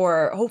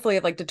or hopefully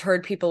have like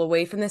deterred people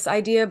away from this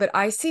idea. But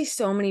I see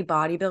so many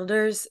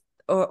bodybuilders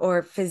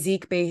or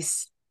physique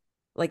based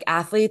like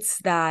athletes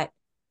that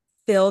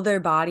fill their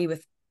body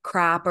with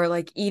crap or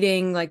like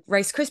eating like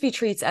Rice Krispie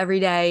treats every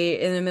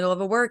day in the middle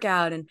of a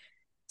workout and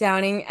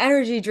downing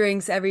energy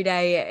drinks every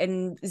day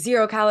and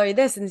 0 calorie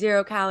this and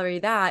 0 calorie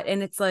that.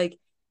 And it's like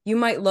you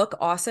might look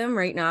awesome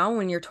right now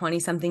when you're 20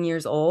 something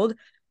years old,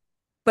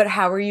 but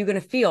how are you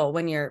going to feel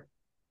when you're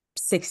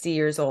 60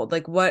 years old?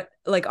 Like what,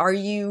 like are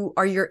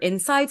your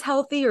insides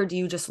healthy or do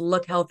you just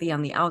look healthy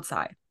on the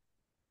outside?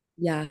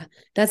 Yeah,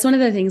 that's one of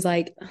the things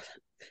like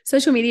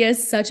social media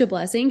is such a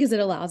blessing because it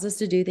allows us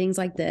to do things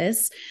like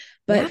this. Yeah.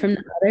 But from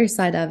the other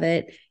side of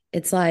it,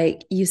 it's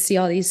like you see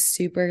all these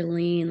super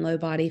lean, low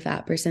body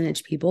fat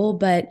percentage people,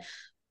 but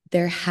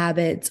their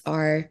habits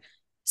are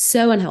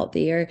so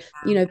unhealthy, or,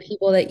 you know,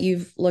 people that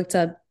you've looked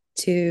up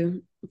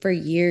to for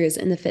years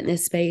in the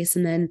fitness space.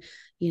 And then,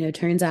 you know,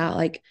 turns out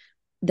like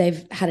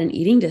they've had an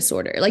eating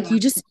disorder. Like you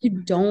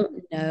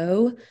don't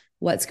know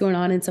what's going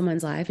on in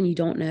someone's life and you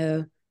don't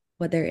know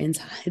what their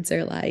insides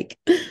are like.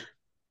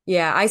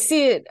 Yeah, I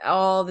see it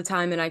all the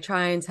time and I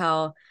try and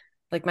tell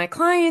like my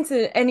clients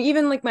and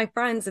even like my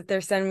friends if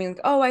they're sending me like,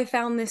 "Oh, I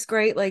found this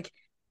great like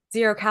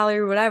 0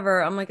 calorie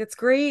whatever." I'm like, "It's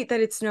great that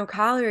it's no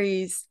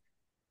calories,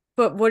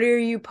 but what are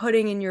you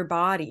putting in your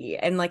body?"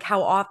 And like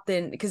how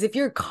often because if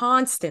you're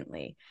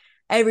constantly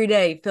every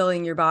day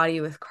filling your body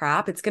with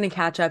crap, it's going to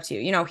catch up to you.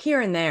 You know, here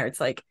and there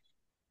it's like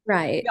we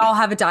Right. all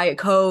have a Diet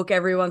Coke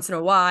every once in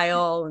a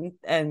while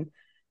and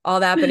all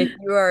that, but if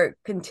you are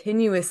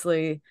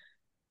continuously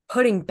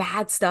putting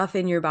bad stuff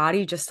in your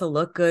body just to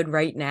look good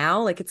right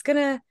now, like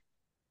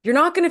you're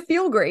not gonna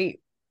feel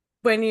great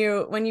when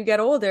you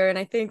get older. And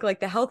I think like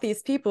the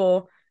healthiest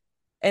people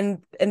and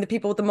the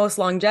people with the most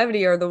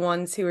longevity are the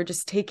ones who are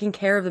just taking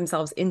care of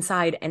themselves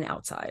inside and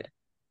outside.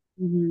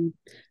 Mhm.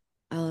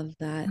 I love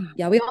that.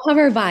 Yeah, we all have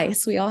our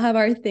vice. We all have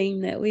our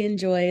thing that we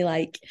enjoy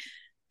like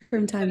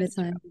from That time to is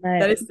true. time. That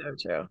But is so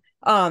true.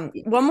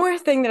 One more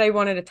thing that I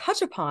wanted to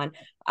touch upon.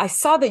 I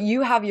saw that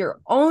you have your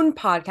own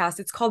podcast.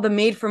 It's called the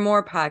Made for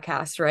More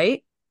podcast,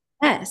 right?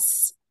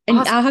 yes. And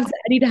Awesome.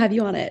 I need to have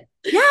you on it.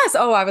 Yes.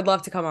 Oh, I would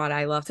love to come on.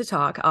 I love to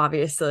talk,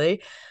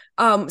 obviously.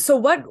 So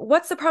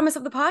what's the premise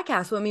of the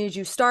podcast? What made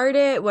you start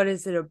it? What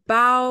is it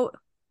about?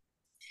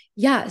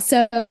 Yeah.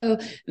 So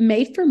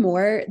made for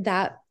more,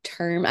 that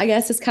term, I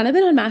guess, has kind of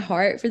been on my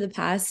heart for the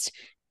past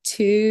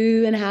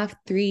 2.5,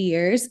 3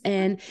 years.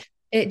 And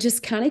it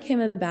just kind of came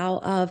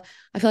about of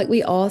I feel like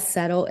we all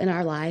settle in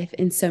our life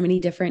in so many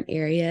different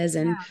areas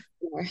and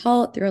Yeah. our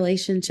health,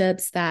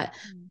 relationships that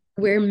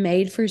we're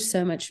made for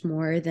so much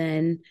more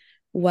than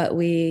what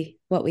we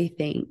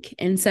think.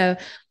 And so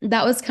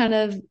that was kind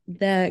of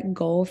the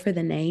goal for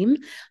the name.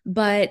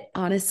 But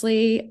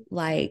honestly,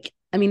 like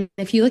I mean,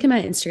 if you look at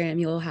my Instagram,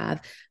 you'll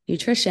have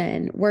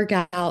nutrition,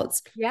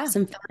 workouts, Yeah.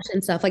 some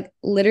fashion stuff, like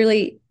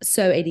literally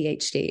so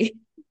ADHD.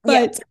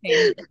 Yeah, But same.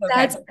 It's okay.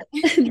 that's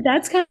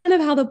that's kind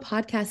of how the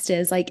podcast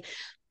is. Like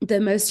the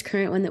most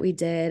current one that we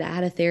did, I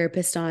had a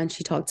therapist on.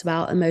 She talked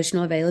about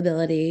emotional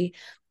availability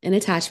and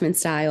attachment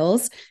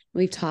styles.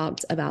 We've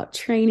talked about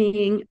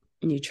training,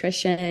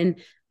 nutrition,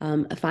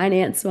 a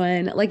finance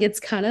one. Like it's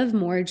kind of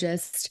more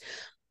just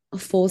a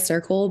full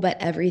circle, but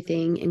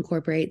everything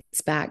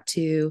incorporates back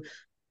to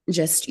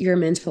just your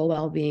mental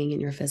well-being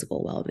and your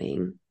physical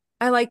well-being.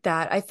 I like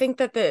that. I think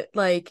that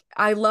like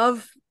I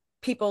love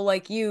people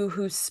like you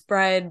who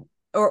spread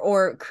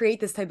or create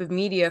this type of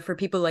media for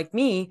people like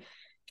me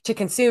to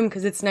consume,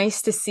 because it's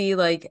nice to see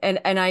like and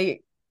I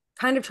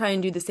kind of try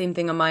and do the same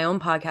thing on my own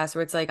podcast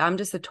where it's like I'm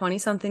just a 20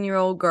 something year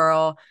old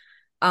girl.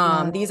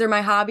 Yeah. These are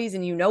my hobbies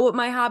and you know what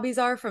my hobbies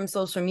are from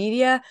social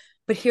media,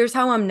 but here's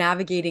how I'm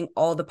navigating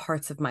all the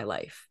parts of my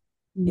life,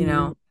 you Mm,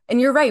 know? And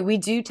you're right, we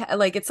do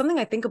like it's something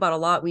I think about a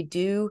lot. We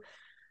do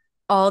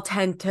all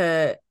tend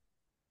to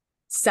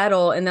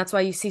settle, and that's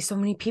why you see so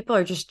many people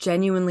are just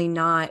genuinely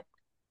not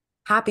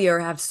happy or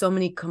have so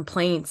many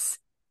complaints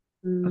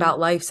mm. about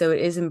life. So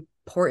it is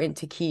important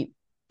to keep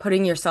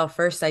putting yourself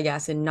first, I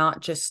guess, and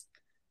not just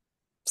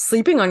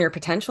sleeping on your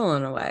potential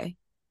in a way.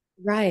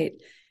 Right.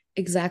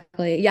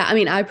 Exactly. Yeah. I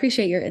mean, I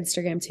appreciate your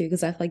Instagram too,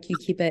 because I feel like you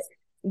keep it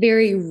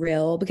very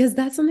real because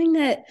that's something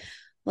that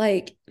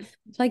like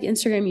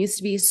Instagram used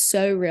to be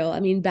so real. I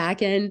mean,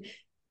 back in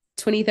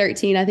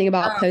 2013, I think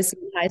about Oh, posting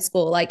in high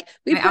school, like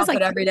we my post outfit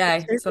like every day.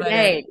 pictures That's what a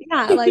I did. day.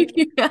 Yeah, like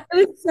Yeah,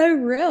 it was so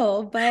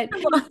real, but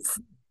it was.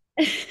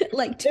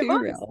 like It too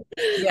was. real.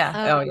 Yeah.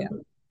 Um, Oh, yeah.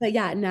 but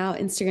yeah, now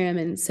Instagram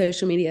and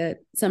social media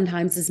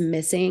sometimes is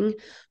missing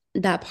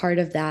that part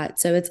of that.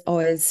 So it's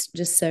always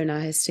just so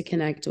nice to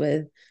connect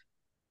with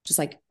just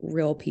like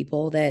real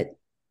people that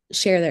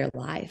share their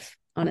life,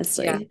 Yeah.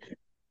 honestly.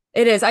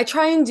 It is. I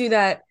try and do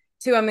that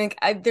too. I mean,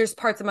 there's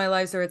parts of my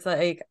life where it's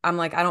like, I'm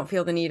like, I don't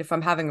feel the need if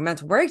I'm having a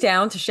mental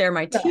breakdown to share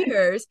my Right.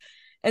 tears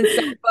and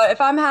stuff. But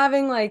if I'm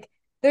having like,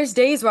 there's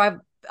days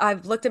where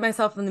I've looked at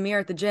myself in the mirror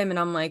at the gym and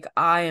I'm like,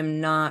 I am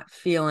not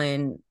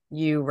feeling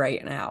you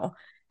right now.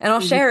 And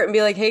I'll Mhm. share it and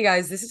be like, hey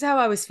guys, this is how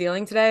I was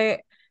feeling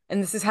today.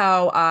 And this is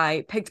how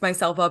I picked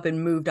myself up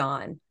and moved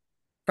on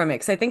from it.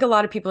 Because I think a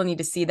lot of people need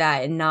to see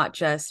that and not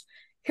just,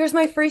 here's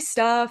my free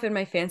stuff and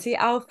my fancy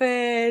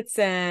outfits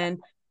and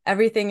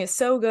everything is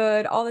so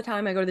good all the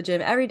time. I go to the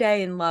gym every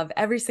day and love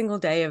every single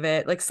day of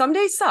it. Like some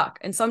days suck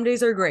and some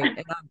days are great.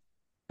 And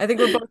I think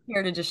we're both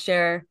here to just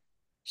share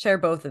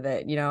both of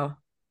it, you know,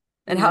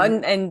 and how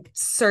Yeah. and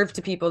serve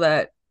to people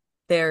that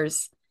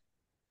there's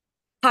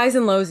highs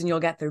and lows and you'll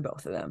get through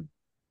both of them.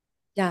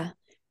 Yeah,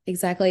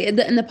 exactly. And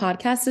the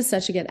podcast is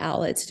such a good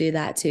outlet to do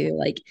that too.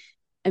 Like,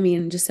 I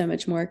mean, just so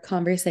much more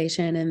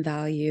conversation and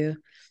value.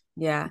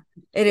 Yeah.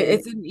 It,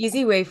 It's an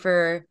easy way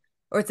for,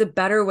 or it's a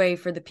better way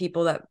for the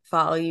people that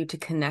follow you to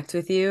connect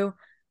with you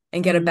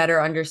and get a mhm,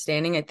 better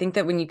understanding. I think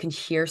that when you can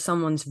hear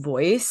someone's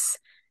voice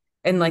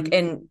and like, mhm.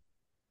 and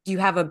you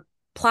have a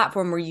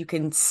platform where you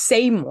can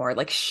say more,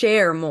 like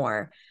share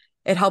more,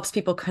 it helps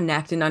people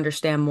connect and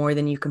understand more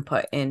than you can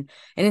put in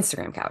an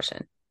Instagram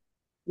caption.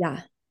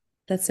 Yeah,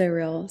 that's so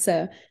real.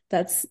 So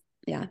that's,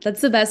 yeah,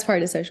 that's the best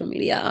part of social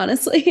media,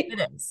 honestly.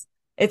 It is.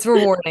 It's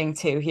rewarding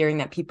too, hearing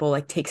that people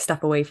like take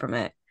stuff away from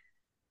it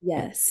and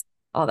Yes.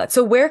 all that.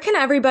 So where can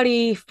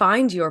everybody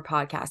find your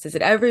podcast? Is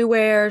it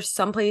everywhere?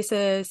 Some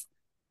places?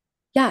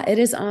 Yeah, it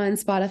is on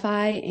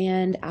Spotify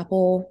and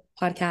Apple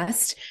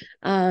Podcast.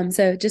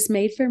 So just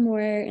made for more,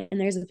 and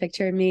there's a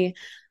picture of me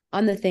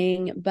on the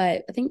thing.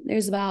 But I think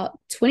there's about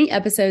 20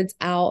 episodes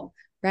out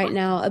right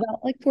now,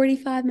 about like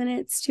 45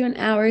 minutes to an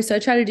hour. So I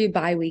try to do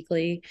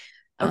bi-weekly,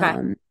 Okay.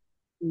 um,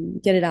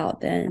 get it out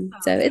then.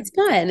 So Awesome. it's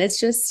fun. It's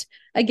just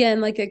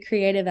again like a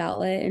creative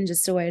outlet and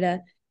just a way to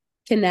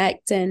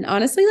connect and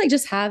honestly like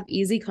just have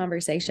easy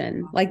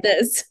conversation like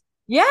this.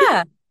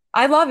 Yeah,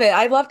 I love it.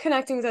 I love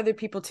connecting with other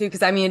people too,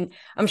 because I mean,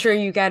 I'm sure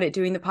you get it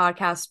doing the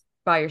podcast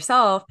by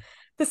yourself.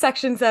 The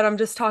sections that I'm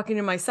just talking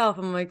to myself,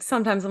 I'm like,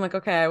 sometimes I'm like,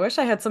 okay, I wish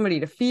I had somebody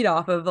to feed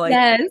off of,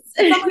 Yes.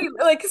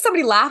 like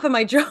somebody laugh at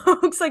my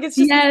jokes. Like it's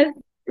just Yes,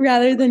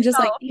 rather than just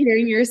like myself.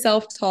 hearing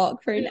yourself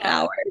talk for an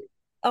Yeah. hour.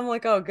 I'm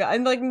like, oh God.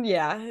 And like,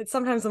 yeah,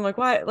 sometimes I'm like,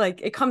 why?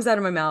 Like it comes out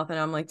of my mouth and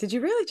I'm like, did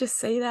you really just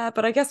say that?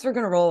 But I guess we're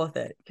gonna roll with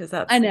it because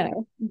I that's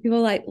know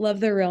people like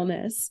love the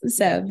realness. yeah,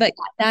 So, but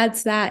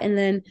that's that. And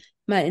then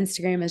my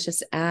Instagram is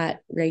just at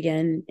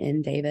Reagan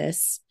and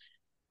Davis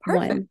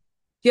perfect. one. Do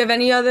you have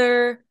any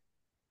other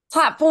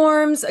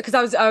platforms? Because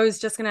I was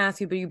just gonna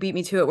ask you, but you beat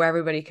me to it where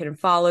everybody can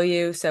follow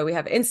you. So we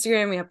have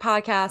Instagram, we have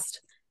podcast.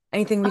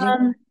 Anything we didn't?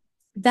 Um,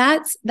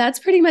 that's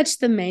pretty much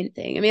the main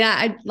thing. I mean,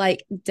 I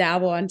like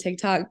dabble on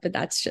TikTok, but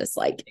that's just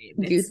like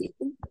It's goofy.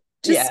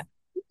 yeah.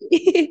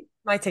 Just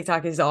My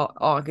TikTok is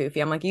all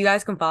goofy. I'm like, you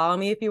guys can follow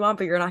me if you want,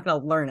 but you're not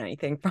gonna learn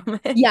anything from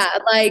it. yeah,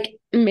 like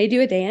may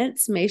do a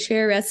dance, may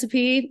share a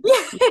recipe. Yeah,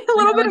 a You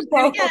little know bit what of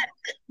you're gonna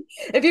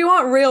both. If you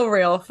want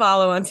real,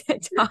 follow on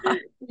TikTok. get.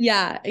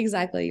 Yeah,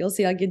 exactly. You'll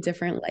see like a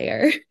different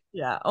layer.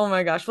 Yeah. Oh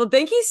my gosh. Well,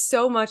 thank you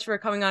so much for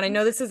coming on. I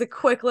know this is a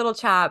quick little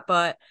chat,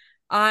 but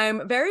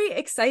I'm very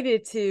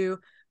excited to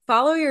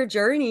follow your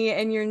journey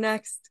and your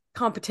next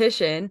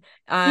competition.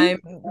 I'm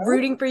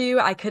rooting for you.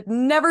 I could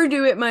never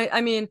do it.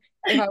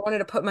 If I wanted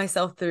to put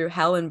myself through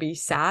hell and be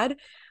sad,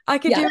 I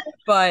could do it,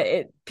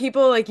 but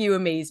people like you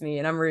amaze me,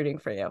 and I'm rooting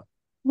for you.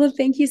 Well,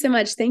 thank you so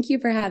much. Thank you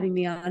for having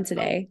me on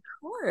today.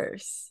 Of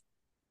course.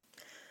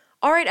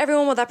 All right,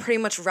 everyone. Well, that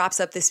pretty much wraps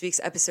up this week's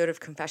episode of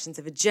Confessions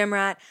of a Gym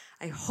Rat.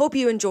 I hope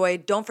you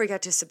enjoyed. Don't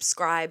forget to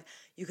subscribe.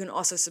 You can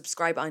also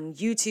subscribe on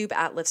YouTube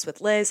at Lifts with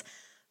Liz.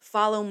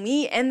 Follow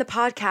me and the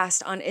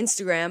podcast on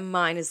Instagram.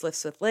 Mine is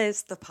Lifts with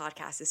Liz. The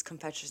podcast is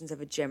Confessions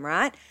of a Gym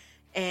Rat.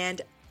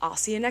 And I'll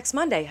see you next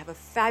Monday. Have a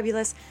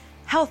fabulous,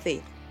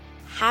 healthy,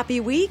 happy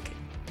week.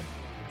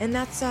 And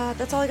that's all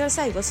I gotta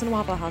say. Listen to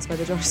Waffle House by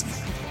the Jonas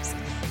Brothers,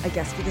 I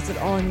guess, because it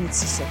all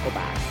needs to circle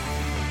back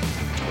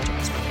to the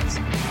Jonas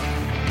Brothers.